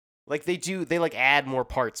 And like they like add more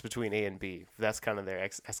parts between A and B. That's kind of their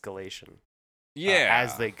escalation. Yeah.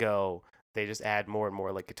 As they go, they just add more and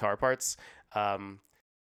more like guitar parts. And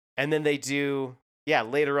then they do,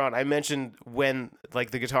 later on, I mentioned when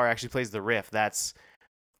like the guitar actually plays the riff,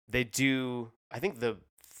 they do, I think the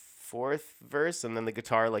fourth verse, and then the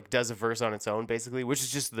guitar like does a verse on its own basically, which is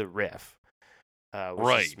just the riff. Which is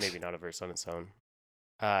Right. maybe not a verse on its own.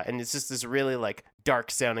 And it's just this really like dark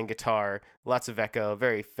sounding guitar, lots of echo,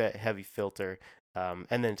 very heavy filter, and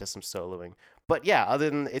then it does some soloing. But yeah, other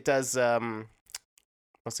than it does,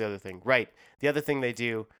 what's the other thing? Right, the other thing they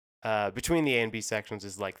do between the A and B sections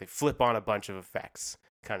is like they flip on a bunch of effects,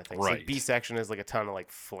 kind of thing. So, like, Right. B section is like a ton of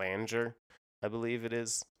like flanger, I believe it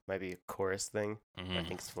is. Might be a chorus thing. I Mhm.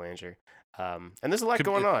 think it's flanger. And there's a lot Could-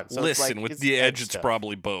 going on. So it's listen, like, with it's the Edge, it's stuff.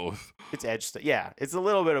 probably both. It's Edge stuff. Yeah, it's a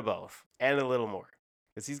little bit of both and a little more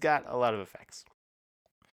because he's got a lot of effects.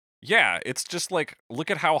 Yeah, it's just like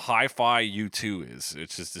look at how hi-fi U2 is.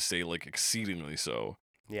 It's just to say like exceedingly so.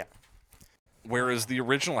 Yeah. Whereas the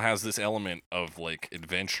original has this element of like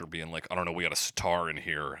adventure, being like, I don't know, we got a sitar in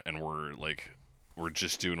here, and we're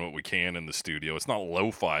just doing what we can in the studio. It's not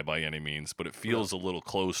lo-fi by any means, but it feels a little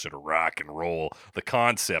closer to rock and roll, the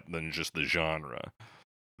concept, than just the genre.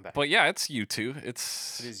 Okay. But yeah, it's U2. It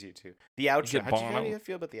It's is you too. The outro. get How Bono. do you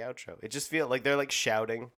feel about the outro? It just feels like they're like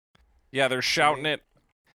shouting. yeah, they're shouting it,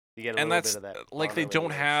 You get a and little that's bit of that. like they Bono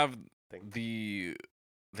don't Edge have thing. they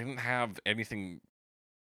didn't have anything,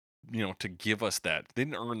 to give us that. They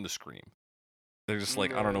didn't earn the scream. They're just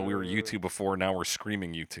like, I don't know, we were No. U2 before, now we're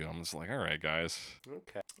screaming U2. I'm just like, all right, guys,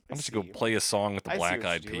 Okay. I'm just gonna go play a song with the I see Black what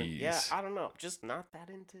Eyed you're doing. Peas. Yeah, I don't know. Just not that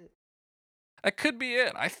into it. That could be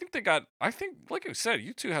it. I think, like I said,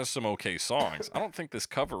 U2 has some okay songs. I don't think this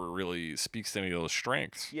cover really speaks to any of those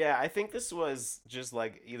strengths. Yeah, I think this was just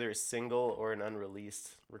like either a single or an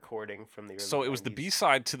unreleased recording from the early So it was the 90s.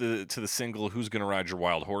 B-side to the single "Who's Gonna Ride Your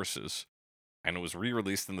Wild Horses," and it was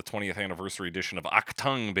re-released in the 20th anniversary edition of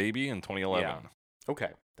Achtung Baby in 2011. Yeah.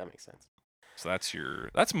 Okay, that makes sense. So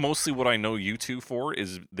that's mostly what I know U2 for,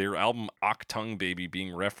 is their album Achtung Baby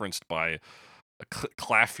being referenced by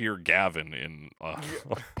Claffier Gavin in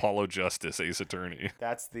Apollo Justice, Ace Attorney.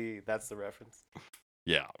 That's the reference.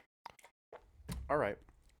 Yeah. All right.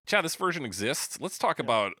 Chad, this version exists. Let's talk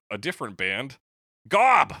about a different band.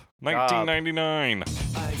 Gob! 1999.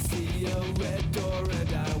 I see a red door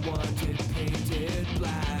and I want it painted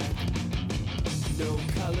black. No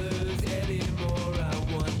colors anymore, I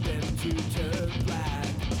want them to turn black.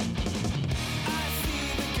 I see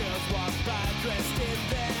the girls walk by dressed in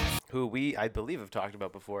vests. Who I believe have talked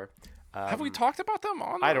about before. Have we talked about them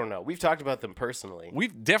on I the- don't know. We've talked about them personally.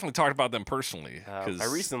 We've definitely talked about them personally. I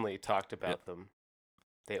 'cause- recently talked about them.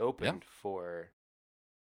 They opened for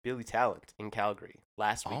Billy Talent in Calgary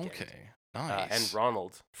last weekend. Okay. Nice. And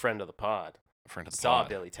Ronald, friend of the pod, Friend of the saw pod.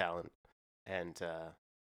 Billy Talent, and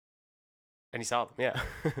he saw them. Yeah.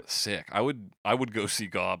 Sick. I would go see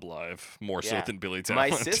Gob live more so Yeah. than Billy My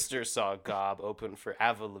Talent. sister saw Gob open for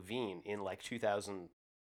Avril Lavigne in like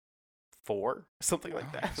 2004, something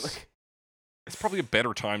like that. Nice. Like, It's probably a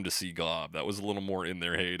better time to see Gob. That was a little more in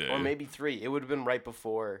their heyday. Or maybe 3. It would have been right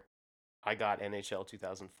before I got NHL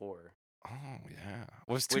 2004. Oh yeah,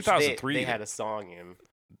 it was Which 2003. They had a song in.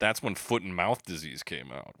 That's when Foot and Mouth Disease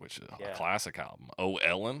came out, which is Yeah. a classic album. Oh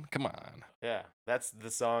Ellen, come on. Yeah, that's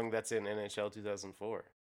the song that's in NHL 2004,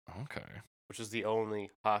 Okay, which was the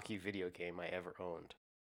only hockey video game I ever owned.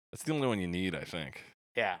 that's the only one you need, I think.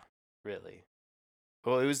 Yeah, really.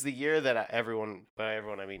 Well, it was the year that everyone, by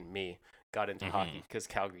everyone I mean me, got into hockey because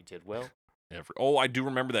Calgary did well. Oh, I do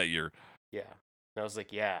remember that year. Yeah, and I was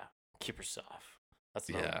like, yeah, Kiprusoff. That's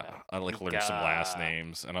what I'm Yeah, about. I learned some last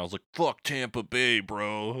names, and I was like, "Fuck Tampa Bay,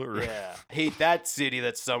 bro." Or, Yeah, hate that city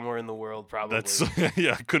that's somewhere in the world, probably. that's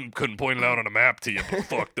yeah. I couldn't point it out on a map to you, but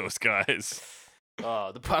fuck those guys.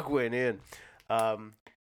 Oh, the puck went in.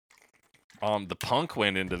 The punk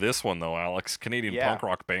went into this one though, Alex. Canadian Yeah. punk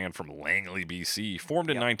rock band from Langley, BC, formed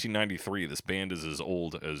in Yep. 1993. This band is as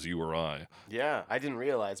old as you or I. Yeah, I didn't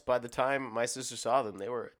realize. By the time my sister saw them, they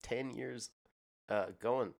were 10 years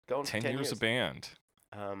going 10 for 10 years years. of band.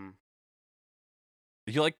 Um,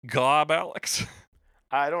 You like Gob, Alex?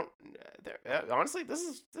 I don't. Honestly, this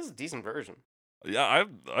is a decent version. Yeah,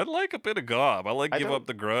 I like a bit of Gob. I like I Give don't- Up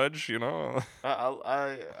the Grudge, you know.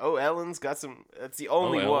 Ellen's got some. That's the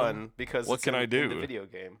only Ellen? one because What it's can in, I in do? the video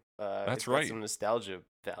game. That's it's got right. Some nostalgia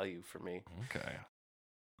value for me. Okay.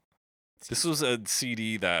 This was a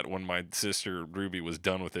CD that when my sister Ruby was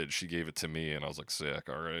done with it, she gave it to me, and I was like, sick,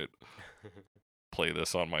 all right. Play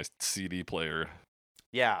this on my CD player.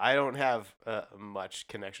 Yeah, I don't have much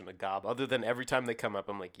connection to Gob other than every time they come up,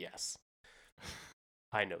 I'm like, yes,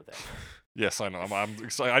 I know that. Yes, I know. I'm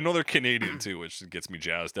excited. I know they're Canadian too, which gets me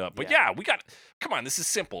jazzed up. But Yeah. yeah, we got. Come on, this is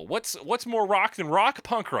simple. What's more rock than rock?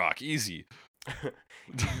 Punk rock, easy.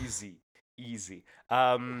 easy.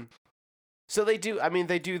 So they do. I mean,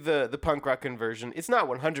 they do the punk rock conversion. It's not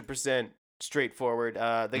 100% straightforward.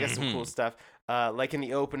 They got some cool stuff. Like in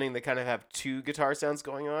the opening, they kind of have 2 guitar sounds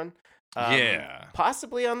going on. Yeah.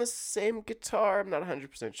 Possibly on the same guitar. I'm not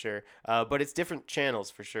 100% sure. But it's different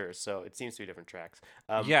channels for sure. So it seems to be different tracks.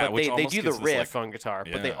 Yeah, but which they almost do the gives this, riff like- on guitar.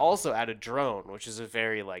 But they Yeah. also add a drone, which is a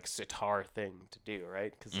very like sitar thing to do,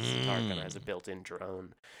 right? Because the sitar kind of has a Mm. built-in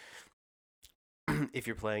drone. If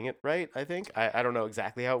you're playing it right, I think. I don't know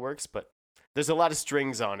exactly how it works, but there's a lot of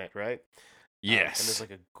strings on it, right? Yes. And there's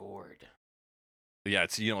like a gourd. Yeah,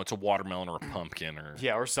 it's it's a watermelon or a pumpkin or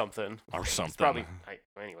Yeah, or something. or something. It's probably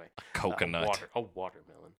anyway. Coconut. A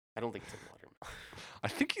watermelon. I don't think it's a watermelon. I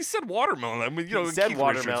think he said watermelon. I mean, He said Keith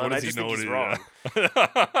watermelon, Richards, what I does just he think know?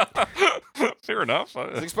 he's Fair enough.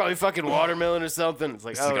 I think it's probably fucking watermelon or something. It's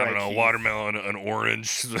like, It's like, I oh, don't know, watermelon, an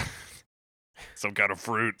orange, some kind of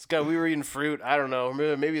fruit. It's got. We were eating fruit. I don't know.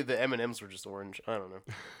 Maybe the M&Ms were just orange. I don't know.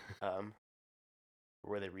 Or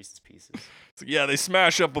were they Reese's Pieces? So, yeah, they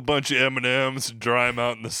smash up a bunch of M&Ms, dry them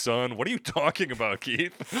out in the sun. What are you talking about,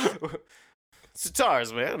 Keith?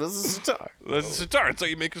 Sitars, man. This is a sitar. That's a sitar. That's how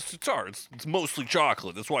you make a sitar. It's mostly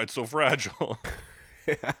chocolate. That's why it's so fragile.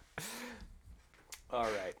 All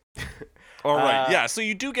right. All right. Yeah. So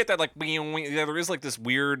you do get that yeah, there is like this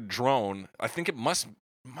weird drone. I think it must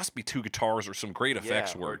be 2 guitars or some great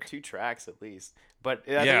effects Or work. 2 tracks at least. But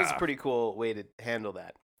I think it's a Yeah. pretty cool way to handle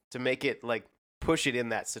that. To make it like push it in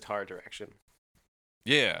that sitar direction.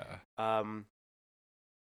 Yeah.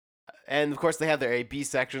 And of course they have their A-B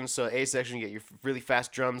section. So A section you get your really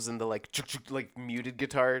fast drums and the like muted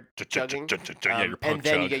guitar chugging. Yeah, your punk and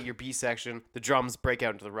then you chug. get your B section. The drums break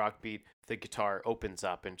out into the rock beat. The guitar opens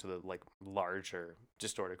up into the like larger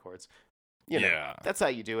distorted chords. You know, Yeah. that's how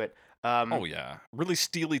you do it. Oh yeah, really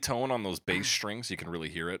steely tone on those bass strings. You can really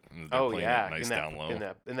hear it. And they're Oh playing yeah, it nice in that, down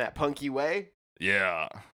low. in that punky way. Yeah.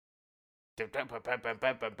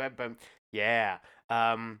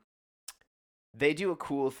 Yeah. They do a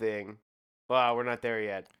cool thing. Well, we're not there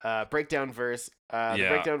yet. Breakdown verse. The Yeah.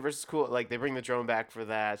 breakdown verse is cool. Like they bring the drone back for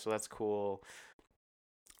that, so that's cool.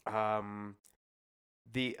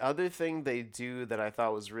 The other thing they do that I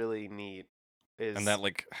thought was really neat is And that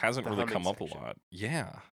like hasn't the really humming come up section. a lot.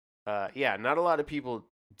 Yeah. yeah, not a lot of people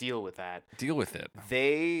deal with that. Deal with it.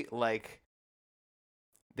 They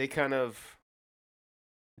kind of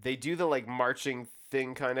they do the like marching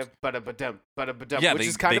thing kind of ba-da-ba-dum, Yeah, which they-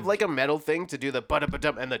 is kind of they- like a metal thing to do the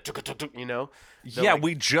ba-da-ba-dum and the tuk-tuk-tuk, you know. The, Yeah, like,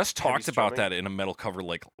 we just heavy talked about strumming. that in a metal cover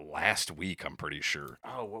like last week, I'm pretty sure.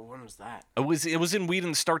 Oh, what one was that? It was in We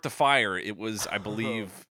Didn't Start the Fire. It was, I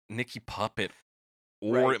believe, Nicky Puppet,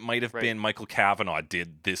 or Right, it might have right. been Michael Cavanaugh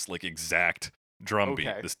did this like exact drum beat.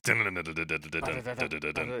 Okay. This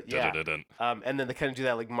Yeah. And then they kind of do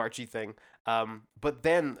that like marchy thing. But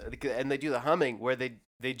then and they do the humming where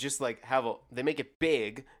they just like they make it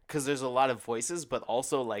big because there's a lot of voices, but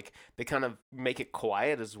also like they kind of make it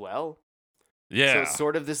quiet as well. So Yeah. it's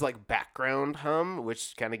sort of this like background hum,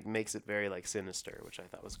 which kind of makes it very like sinister, which I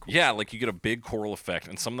thought was cool. Yeah, like you get a big choral effect,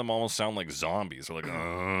 and some of them almost sound like zombies. They're like,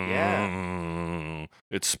 Yeah.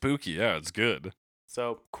 It's spooky. Yeah, it's good.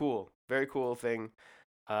 So cool, very cool thing.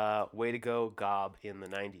 Way to go, Gob in the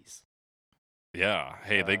 90s. Yeah.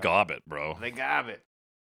 Hey, they gob it, bro. They gob it.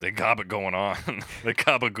 They gob it going on. They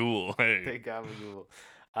gabagool. Hey. They gabagool.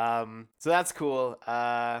 So that's cool.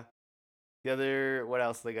 The other, what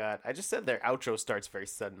else they got? I just said their outro starts very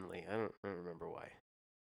suddenly. I don't remember why.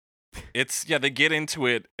 It's they get into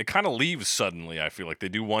it. It kind of leaves suddenly. I feel like they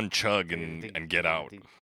do one chug and get out.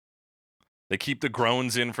 They keep the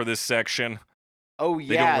groans in for this section. Oh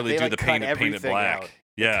They yeah, don't really do like, the cut painted everything black. out.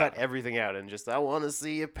 Yeah. Cut everything out and just I want to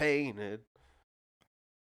see it painted.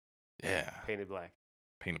 Yeah. Painted black.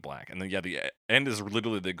 Painted black. And then the end is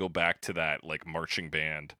literally they go back to that like marching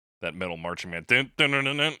band, that metal marching band, dun, dun, dun,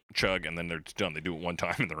 dun, dun, chug, and then they're done. They do it one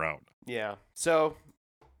time and they're out. Yeah. So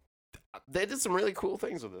they did some really cool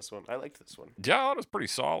things with this one. I liked this one. Yeah, it was pretty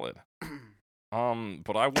solid.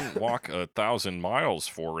 But I wouldn't walk 1,000 miles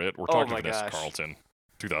for it. We're Oh talking my Vanessa gosh. Carlton,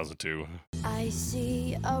 2002. I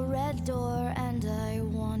see a red door and I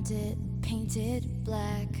want it painted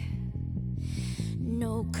black.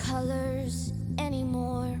 No colors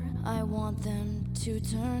anymore, I want them to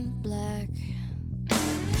turn black.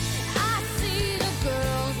 I see the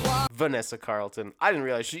girls walk. Vanessa Carlton. I didn't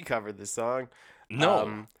realize she covered this song.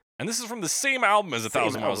 No. And this is from the same album as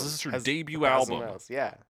 1,000 Miles. album This is her as debut 1,000 album. Miles,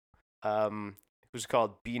 yeah. It was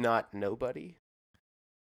called Be Not Nobody.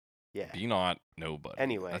 Yeah. Be Not Nobody.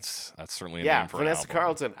 Anyway. That's certainly a Yeah, name for Vanessa an album.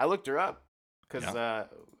 Carlton. I looked her up because I'm a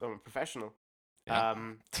professional. Yeah.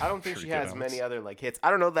 I don't think Pretty she good has albums. many other like hits. I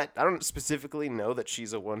don't specifically know that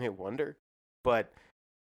she's a one-hit wonder, but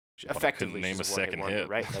But I couldn't effectively name she's a one-hit second wonder, hit.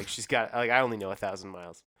 right? Like she's got like I only know 1,000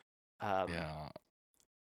 Miles. Yeah.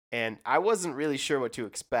 And I wasn't really sure what to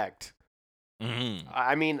expect. Mm-hmm.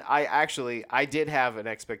 I mean, I did have an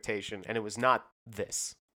expectation, and it was not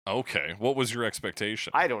this. Okay. What was your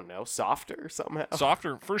expectation? I don't know, softer somehow.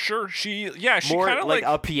 Softer, for sure. She More kind of like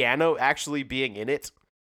a piano actually being in it.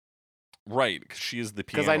 right, 'cause she is the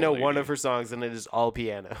piano Because I know lady. one of her songs, and it is all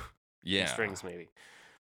piano. yeah. And strings, maybe.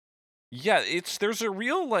 Yeah, there's a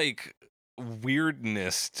real like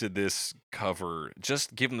weirdness to this cover,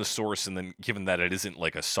 just given the source and then given that it isn't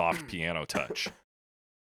like a soft piano touch.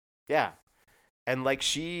 Yeah. And like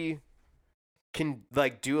she can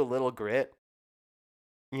like do a little grit.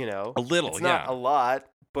 You know? A little, It's not yeah. a lot,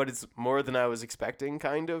 but it's more than I was expecting,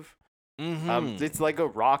 kind of. Mm-hmm. It's like a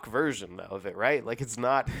rock version though of it, right? Like it's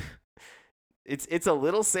not it's a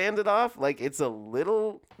little sanded off, like it's a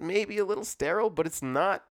little maybe a little sterile, but it's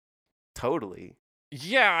not totally.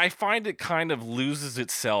 Yeah, I find it kind of loses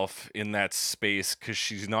itself in that space because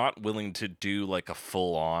she's not willing to do like a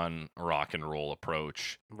full-on rock and roll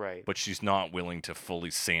approach, Right. but she's not willing to fully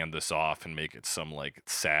sand this off and make it some like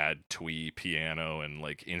sad twee piano and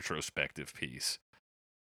like introspective piece.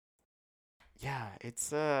 Yeah,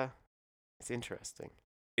 it's interesting.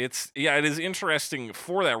 It is interesting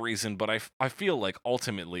for that reason, but I feel like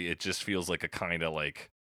ultimately it just feels like a kind of like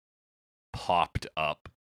popped up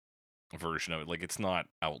version of it. Like it's not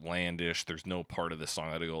outlandish. There's no part of this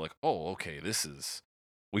song that I go like, oh, okay,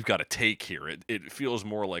 we've got a take here. It feels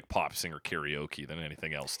more like pop singer karaoke than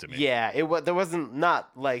anything else to me. Yeah, there wasn't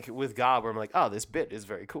not like with God where I'm like, oh, this bit is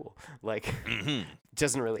very cool. Like, Mhm.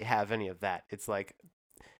 doesn't really have any of that. It's like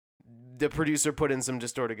the producer put in some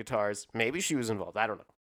distorted guitars. Maybe she was involved. I don't know.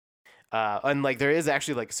 And like there is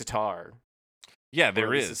actually like sitar. Yeah, or there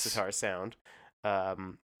at least is. a sitar sound.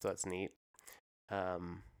 So that's neat.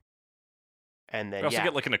 And then We also yeah,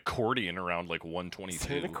 get like an accordion around like is there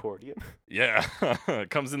 122. an accordion. Yeah, it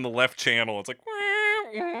comes in the left channel. It's like.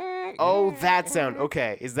 Oh, that sound.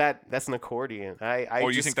 Okay, that's an accordion? I Oh,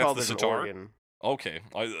 you just think that's called the it an sitar? organ. Okay,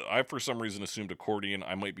 I for some reason assumed accordion.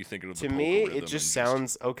 I might be thinking of the To polka me, rhythm it just and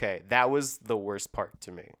sounds okay. That was the worst part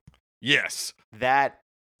to me. Yes, That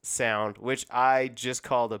sound, which I just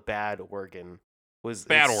called a bad organ, was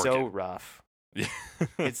Bad it's so organ. rough. Yeah.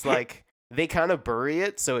 It's like they kind of bury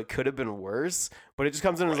it, so it could have been worse. But it just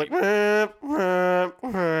comes in and it's like,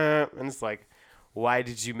 and it's like, why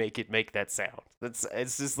did you make it make that sound? It's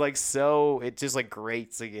just like so. It just like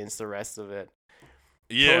grates against the rest of it.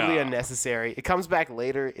 yeah. Totally unnecessary. It comes back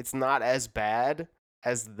later. It's not as bad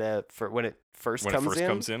as when it first when it comes first in.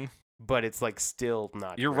 comes in. but it's like still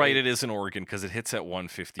not. You're great. right. It is an organ because it hits at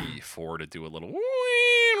 154 to do a little,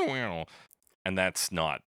 and that's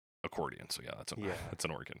not accordion. So yeah, that's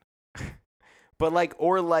an organ. But like,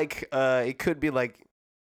 or like, it could be like,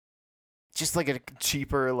 just like a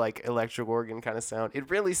cheaper like electric organ kind of sound. It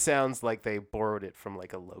really sounds like they borrowed it from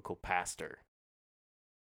like a local pastor.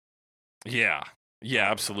 Yeah,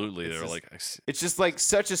 absolutely. It's They're just- like, It's just like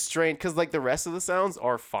such a strain because like the rest of the sounds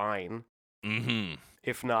are fine, mm-hmm.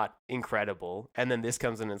 if not incredible, and then this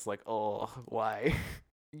comes in and it's like, oh, why?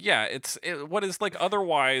 Yeah, what is like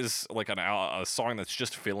otherwise like a song that's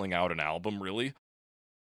just filling out an album, really.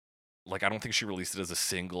 Like I don't think she released it as a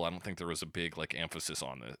single. I don't think there was a big like emphasis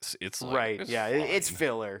on this. It's like, Right? Yeah, it's fine.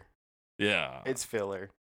 filler. Yeah, It's filler.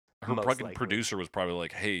 her most fucking likely. producer was probably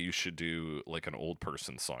like, "Hey, you should do like an old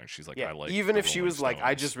person song." She's like, Yeah, "I like." even the if she Rolling was like,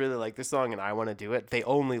 I Stones." just really like this song and I want to do it, they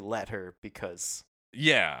only let her because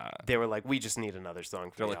Yeah, they were like, we just need another song.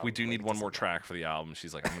 For they're the like, "We album." do need it one more doesn't track for the album."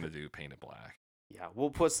 She's like, "I'm gonna do Paint It Black." Yeah, we'll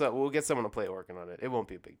get someone to play organ on it. It won't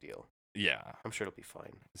be a big deal. Yeah, I'm sure it'll be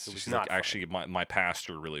fine. It was she's not like, fine. "Actually, my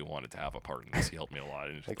pastor really wanted to have a part in this. He helped me a lot."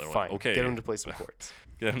 And Like, they're fine. okay, Get him to play some chords.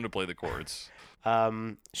 get him to play the chords.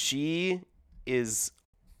 She is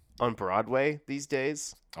on Broadway these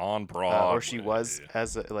days, On Broadway. or she was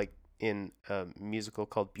as like in a musical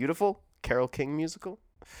called Beautiful, Carole King musical.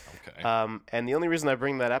 Okay. And the only reason I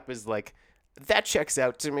bring that up is like that checks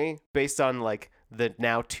out to me based on like the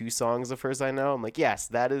now 2 songs of hers I know. I'm like, yes,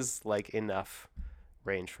 that is like enough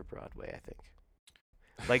range for Broadway, I think.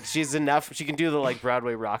 Like she's enough. She can do the like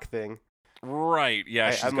Broadway rock thing. Right.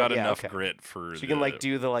 Yeah, she's I'm got like, yeah, enough okay. grit for. She can like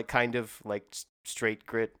do the like kind of like straight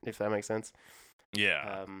grit, if that makes sense.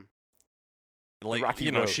 Yeah. Rocky Like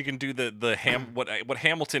you know, Road. she can do the what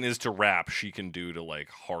Hamilton is to rap. She can do to like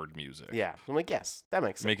hard music. Yeah, I'm like, yes, that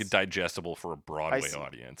makes sense. Make it digestible for a Broadway see.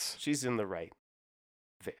 audience. She's in the right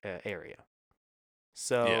area.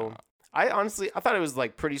 So Yeah. I thought it was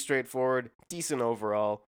like pretty straightforward, decent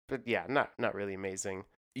overall, but yeah, not really amazing.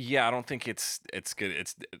 Yeah, I don't think it's good.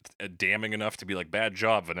 It's damning enough to be like bad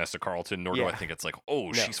job, Vanessa Carlton. Nor do I Yeah. think it's like, oh,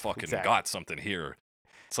 No, she's fucking exactly. got something here.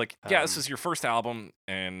 It's like, yeah, this Um, is your first album,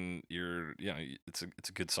 and it's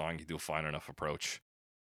a good song. You do a fine enough approach.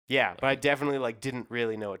 Yeah, but I definitely like didn't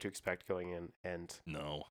really know what to expect going in, and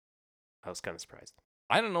No, I was kind of surprised.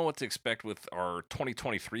 I don't know what to expect with our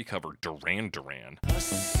 2023 cover, Duran Duran. I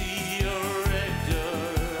see a red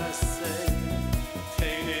door, I say,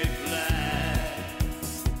 painted black.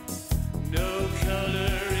 No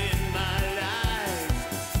color in my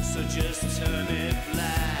life, so just turn it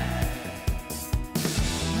black.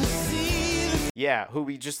 I see the Yeah, who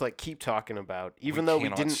we just like keep talking about, even We though we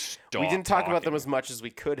cannot didn't stop talk about them talking. as much as we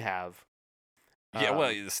could have. Yeah, well,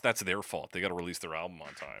 Um, that's their fault. They got to release their album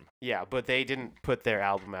on time. Yeah, but they didn't put their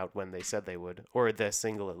album out when they said they would, or the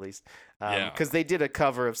single at least. Yeah. Because they did a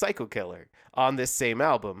cover of Psycho Killer on this same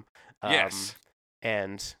album. Yes.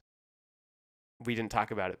 And we didn't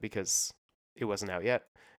talk about it because it wasn't out yet.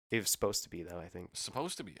 It was supposed to be, though, I think.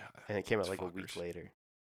 Supposed to be. And it came out Those like a week fuckers. later.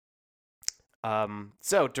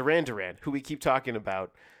 So Duran Duran, who we keep talking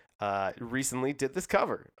about, recently did this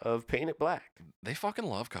cover of Paint It Black. They fucking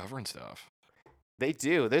love covering stuff. They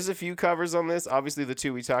do. There's a few covers on this. Obviously, the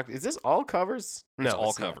 2 we talked. Is this all covers? No, It's all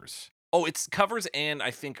it's not. covers. Oh, it's covers and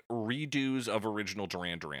I think redos of original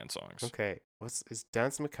Duran Duran songs. Okay, is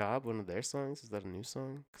Dance Macabre one of their songs? Is that a new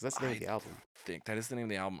song? Because that's the name of the album. Think that is the name of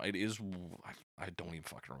the album. It is. I don't even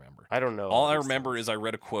fucking remember. I don't know. All I these remember songs. is I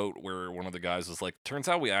read a quote where one of the guys was like, "Turns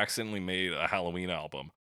out we accidentally made a Halloween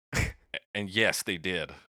album," and yes, they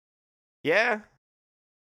did. Yeah.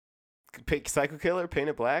 Psycho Killer, Paint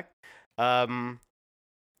It Black.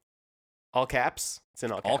 All caps. It's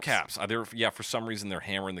in all caps. All caps. For some reason they're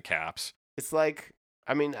hammering the caps. It's like,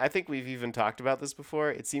 I mean, I think we've even talked about this before.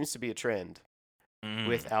 It seems to be a trend Mm.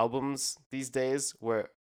 with albums these days where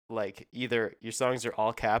like either your songs are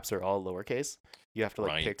all caps or all lowercase. You have to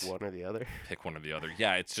like pick Right. one or the other. Pick one or the other.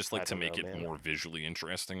 Yeah, it's just I like to don't make know, it man. more visually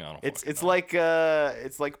interesting. I don't. It's fucking it's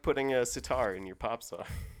know. like putting a sitar in your pop song.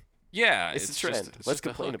 yeah, it's a just- trend. it's Let's just a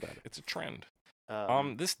complain hook. about it. It's a trend.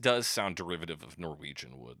 Um, This does sound derivative of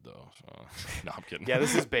Norwegian wood, though. So. No, I'm kidding. yeah,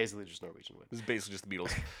 this is basically just Norwegian wood. This is basically just the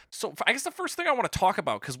Beatles. So I guess the first thing I want to talk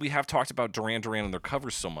about, because we have talked about Duran Duran and their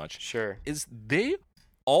covers so much, Sure. is they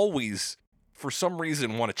always, for some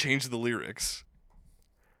reason, want to change the lyrics.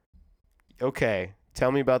 Okay,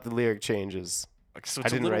 tell me about the lyric changes. Like, so I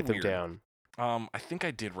it's a didn't little write them weird. down I think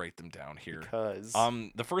I did write them down here. because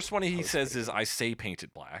The first one he Post says is, "I say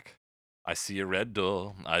painted black. I see a red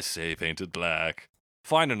door. I say painted black.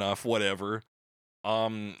 Fine enough, whatever.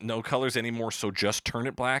 No colors anymore, so just turn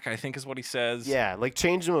it black," I think is what he says. yeah, like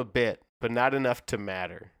change them a bit, but not enough to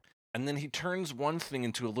matter. and then he turns one thing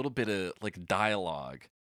into a little bit of like dialogue.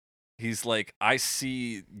 He's like, I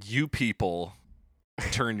see you people,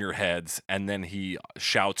 turn your heads, and then he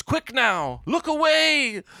shouts, quick now, look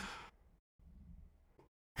away.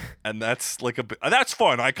 And that's like that's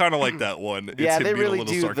fun. I kind of like that one. It's Yeah, him they being really a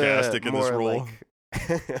little do sarcastic the in this more role.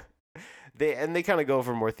 like they kind of go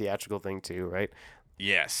for a more theatrical thing too, right?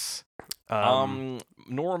 Yes. No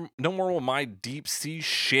more will my deep sea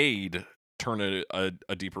shade turn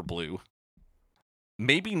a deeper blue.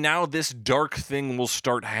 Maybe now this dark thing will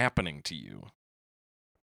start happening to you.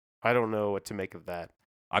 I don't know what to make of that.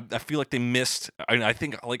 I feel like they missed. I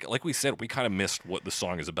think like we said, we kind of missed what the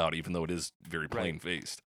song is about, even though it is very plain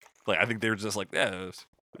faced. Like I think they're just like, yeah,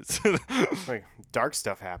 it's Like dark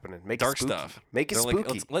stuff happening. Make dark it spooky. stuff. Make it They're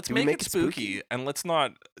spooky. like, let's Do we make it spooky, spooky? and let's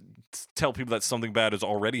not tell people that something bad has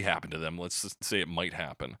already happened to them. Let's just say it might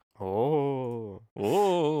happen. Oh.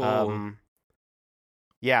 Oh.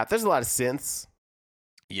 Yeah, there's a lot of synths.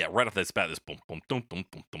 Yeah, right off this bat, this boom, boom, dum, dum,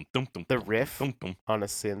 dum, dum, dum, dum, The dum, riff dum, dum. on a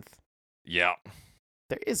synth. Yeah.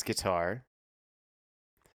 There is guitar.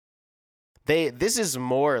 This is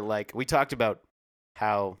more like we talked about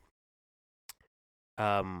how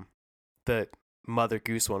the Mother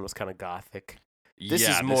Goose one was kind of gothic. This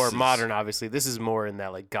Yeah, is more modern, obviously. This is more in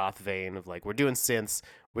that like goth vein of like we're doing synths.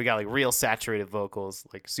 We got like real saturated vocals,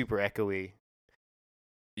 like super echoey.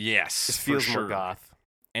 Yes, This for feels sure. more goth.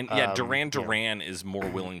 And yeah, yeah. Duran is more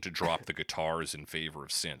willing to drop the guitars in favor of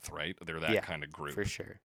synth, right? They're that Yeah, kind of group. For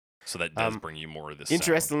sure. So that does Um, bring you more of this. Sound.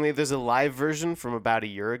 Interestingly, there's a live version from about a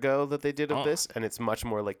year ago that they did of Oh. this, and it's much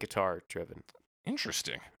more like guitar driven.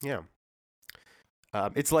 Interesting. Yeah.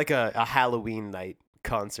 It's like a Halloween night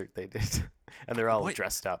concert they did, and they're all Wait.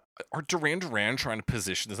 dressed up. Are Duran trying to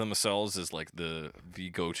position themselves as like the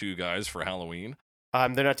go-to guys for Halloween? They're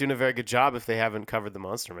not doing a very good job if they haven't covered the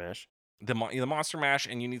Monster Mash. The Monster Mash,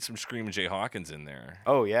 and you need some Screamin' Jay Hawkins in there.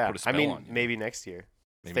 Oh yeah, Put a I spell mean on you. maybe next year.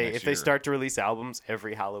 Maybe If next they year. start to release albums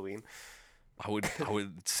every Halloween. I would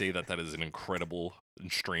say that is an incredible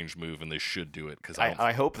and strange move, and they should do it because I don't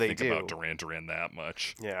I hope they think do. about Duran that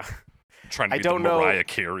much. Yeah. Trying to I be don't the know- Mariah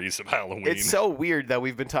Careys of Halloween. It's so weird that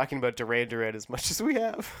we've been talking about Duran as much as we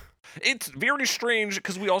have. It's very strange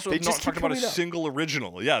because we also They have not just talked keep about a coming up. single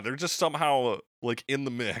original. Yeah, they're just somehow like in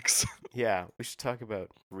the mix. Yeah, we should talk about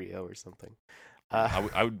Rio or something.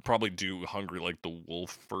 I would probably do Hungry Like the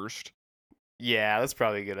Wolf first. Yeah, that's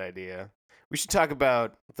probably a good idea. We should talk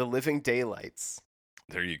about The Living Daylights.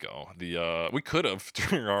 There you go. The we could have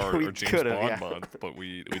during our We James could've, Bond yeah. month, but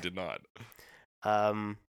we did not. I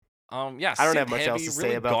Yeah, don't have synth much else heavy, to say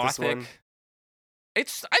really about this gothic. one. I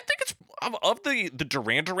think it's of the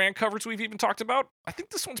Duran covers we've even talked about. I think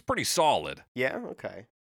this one's pretty solid. Yeah, okay.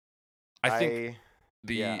 I think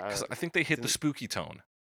yeah, 'cause I think they hit the didn't- spooky tone.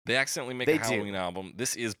 They accidentally make They a do. Halloween album.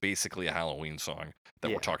 This is basically a Halloween song that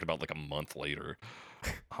Yeah. we're talking about like a month later.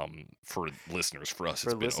 For listeners, for us, for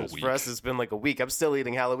it's been listeners, a week. for us, it's been like a week. I'm still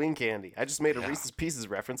eating Halloween candy. I just made a Yeah. Reese's Pieces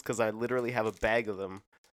reference because I literally have a bag of them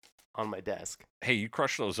on my desk. Hey, you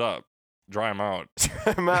crush those up, dry them out.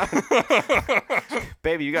 I'm out.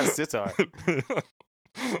 Baby, you got a sitar.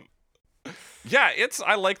 Yeah,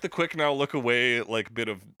 I like the quick now look away like bit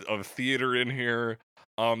of theater in here.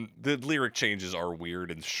 The lyric changes are weird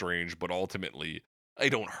and strange, but ultimately they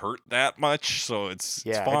don't hurt that much, so it's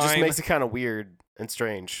Yeah, fine. it just makes it kind of weird and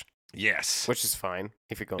strange, yes, which is fine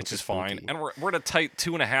if you're going. which for is fine. spooky. And we're at a tight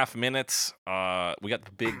 2.5 minutes. We got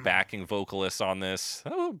the big backing vocalist on this.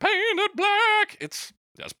 Oh, painted black.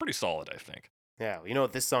 That's pretty solid, I think. Yeah, you know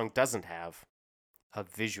what this song doesn't have? A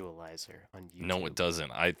visualizer on YouTube. No, it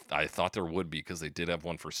doesn't. I thought there would be because they did have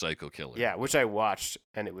one for Psycho Killer. Yeah, which I watched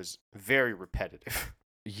and it was very repetitive.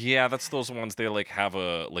 Yeah, that's those ones they like have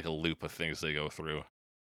a loop of things they go through.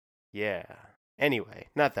 Yeah. Anyway,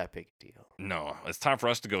 not that big a deal. No, it's time for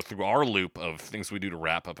us to go through our loop of things we do to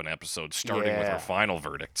wrap up an episode, starting with Yeah. our final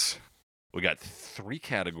verdicts. We got 3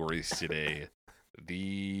 categories today.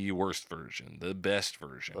 The worst version, the best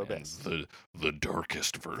version, The and best. the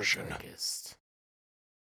darkest version. The darkest,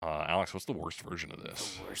 Alex, what's the worst version of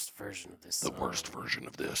this? the worst version of this. The worst version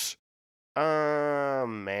of this.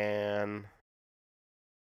 Man.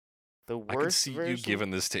 The worst I could see version? you giving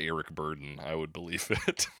this to Eric Burden. I would believe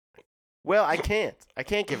it. Well, I can't. I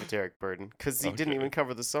can't give it to Eric Burden because he didn't Okay. even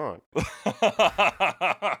cover the song.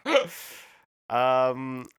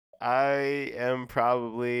 I am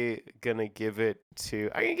probably gonna give it to.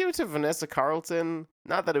 I'm gonna give it to Vanessa Carlton.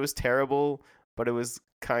 Not that it was terrible, but it was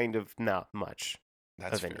kind of not much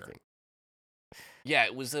That's of fair. anything. Yeah,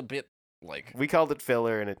 it was a bit like We called it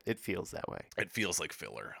filler, and it feels that way. it feels like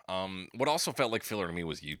filler. What also felt like filler to me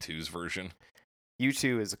was U2's version.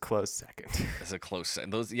 U2 is a close second. As a close,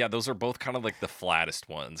 and those are both kind of like the flattest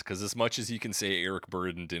ones. Because as much as you can say Eric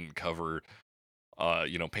Burdon didn't cover,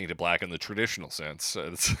 Painted Black in the traditional sense,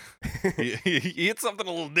 he hit something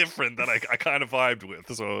a little different that I kind of vibed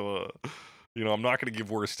with. So, I'm not going to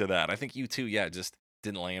give worse to that. I think U2, just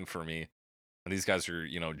didn't land for me. And these guys are,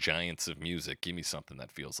 giants of music. Give me something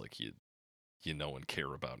that feels like you know and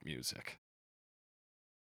care about music.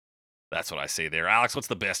 That's what I say there. Alex, what's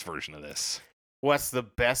the best version of this? What's the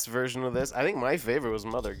best version of this? I think my favorite was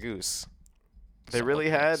Mother Goose. They really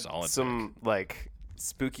had some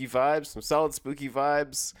spooky vibes, some solid spooky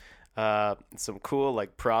vibes, some cool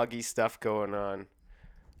proggy stuff going on.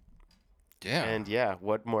 Yeah. And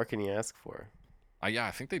what more can you ask for?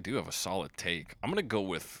 I think they do have a solid take. I'm gonna go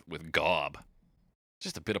with Gob.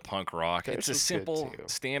 Just a bit of punk rock. Theirs It's a was good, simple, too.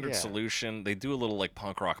 standard Yeah. solution. They do a little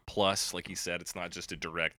punk rock plus, like he said. It's not just a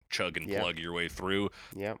direct chug and Yep. plug your way through.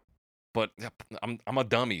 Yep. But I'm a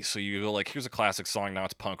dummy, so you go here's a classic song. Now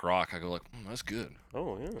it's punk rock. I go that's good.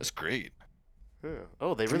 Oh yeah. That's great. Yeah.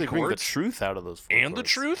 Oh, they 3 really bring the chords? truth out of those. 4 And the chords.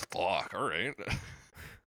 truth? Fuck. All right.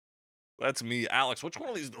 That's me, Alex. Which one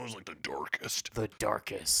of these was the darkest? The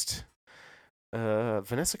darkest.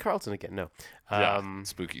 Vanessa Carlton again. No.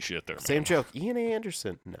 Spooky shit there, man. Same joke. Ian A.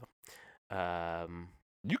 Anderson. No.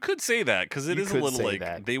 You could say that because it You is a could little say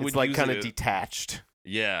that. they would it's use kind of it. detached.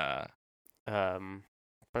 Yeah.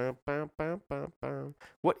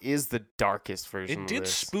 What is the darkest version It of did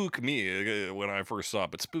this? spook me when I first saw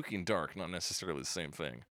it, but spooky and dark, not necessarily the same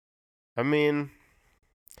thing. I mean,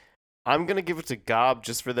 I'm gonna give it to Gob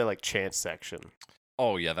just for the chant section.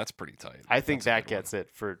 Oh yeah, that's pretty tight. I think That's a that good one. gets it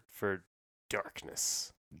for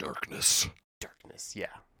darkness. Darkness. Darkness,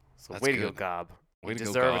 yeah. So That's way to go, good. Gob. Way You to go,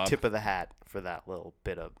 deserve Gob. a tip of the hat for that little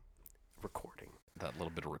bit of recording. That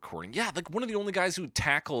little bit of recording. Yeah, one of the only guys who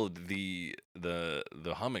tackled the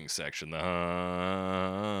humming section.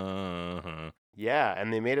 Yeah,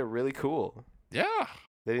 and they made it really cool. Yeah.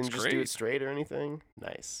 They didn't It's just do great. it straight or anything.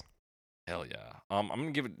 Nice. Hell yeah. I'm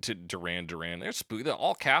gonna give it to Duran Duran. They're spooky. They're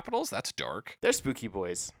all capitals. That's dark. They're spooky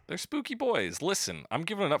boys. They're spooky boys. Listen, I'm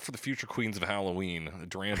giving it up for the future queens of Halloween,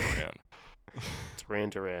 Duran Duran. Duran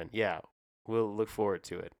Duran. Yeah, we'll look forward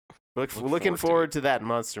to it. We're looking forward to forward to that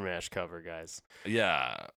Monster Mash cover, guys.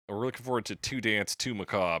 Yeah, we're looking forward to 2 Dance 2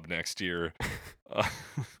 Macabre next year.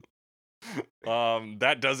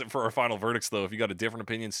 That does it for our final verdicts, though. If you got a different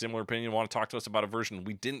opinion, similar opinion, want to talk to us about a version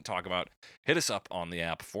we didn't talk about, hit us up on the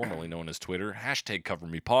app formerly known as Twitter,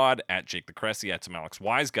 #CoverMePod, @JakeTheCressy,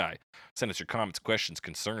 @SomeAlexWiseGuy. Send us your comments, questions,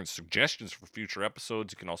 concerns, suggestions for future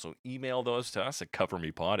episodes. You can also email those to us at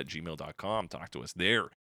covermepod@gmail.com. Talk to us there.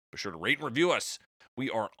 Be sure to rate and review us. We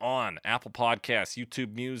are on Apple Podcasts,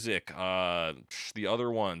 YouTube Music, the other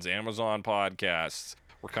ones, Amazon Podcasts.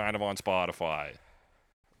 We're kind of on Spotify.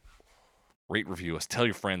 Rate, review us. Tell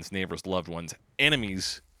your friends, neighbors, loved ones,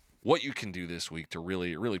 enemies what you can do this week to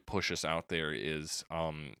really, really push us out there is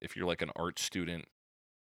if you're an art student,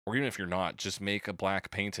 or even if you're not, just make a black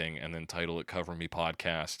painting and then title it Cover Me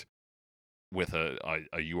Podcast with a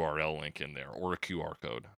URL link in there or a QR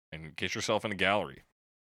code and get yourself in a gallery.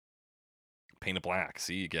 Paint it black.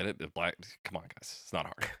 See, you get it? The black. Come on, guys. It's not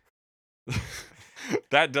hard.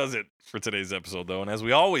 That does it for today's episode, though. And as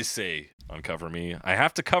we always say on Cover Me, I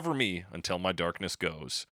have to cover me until my darkness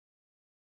goes.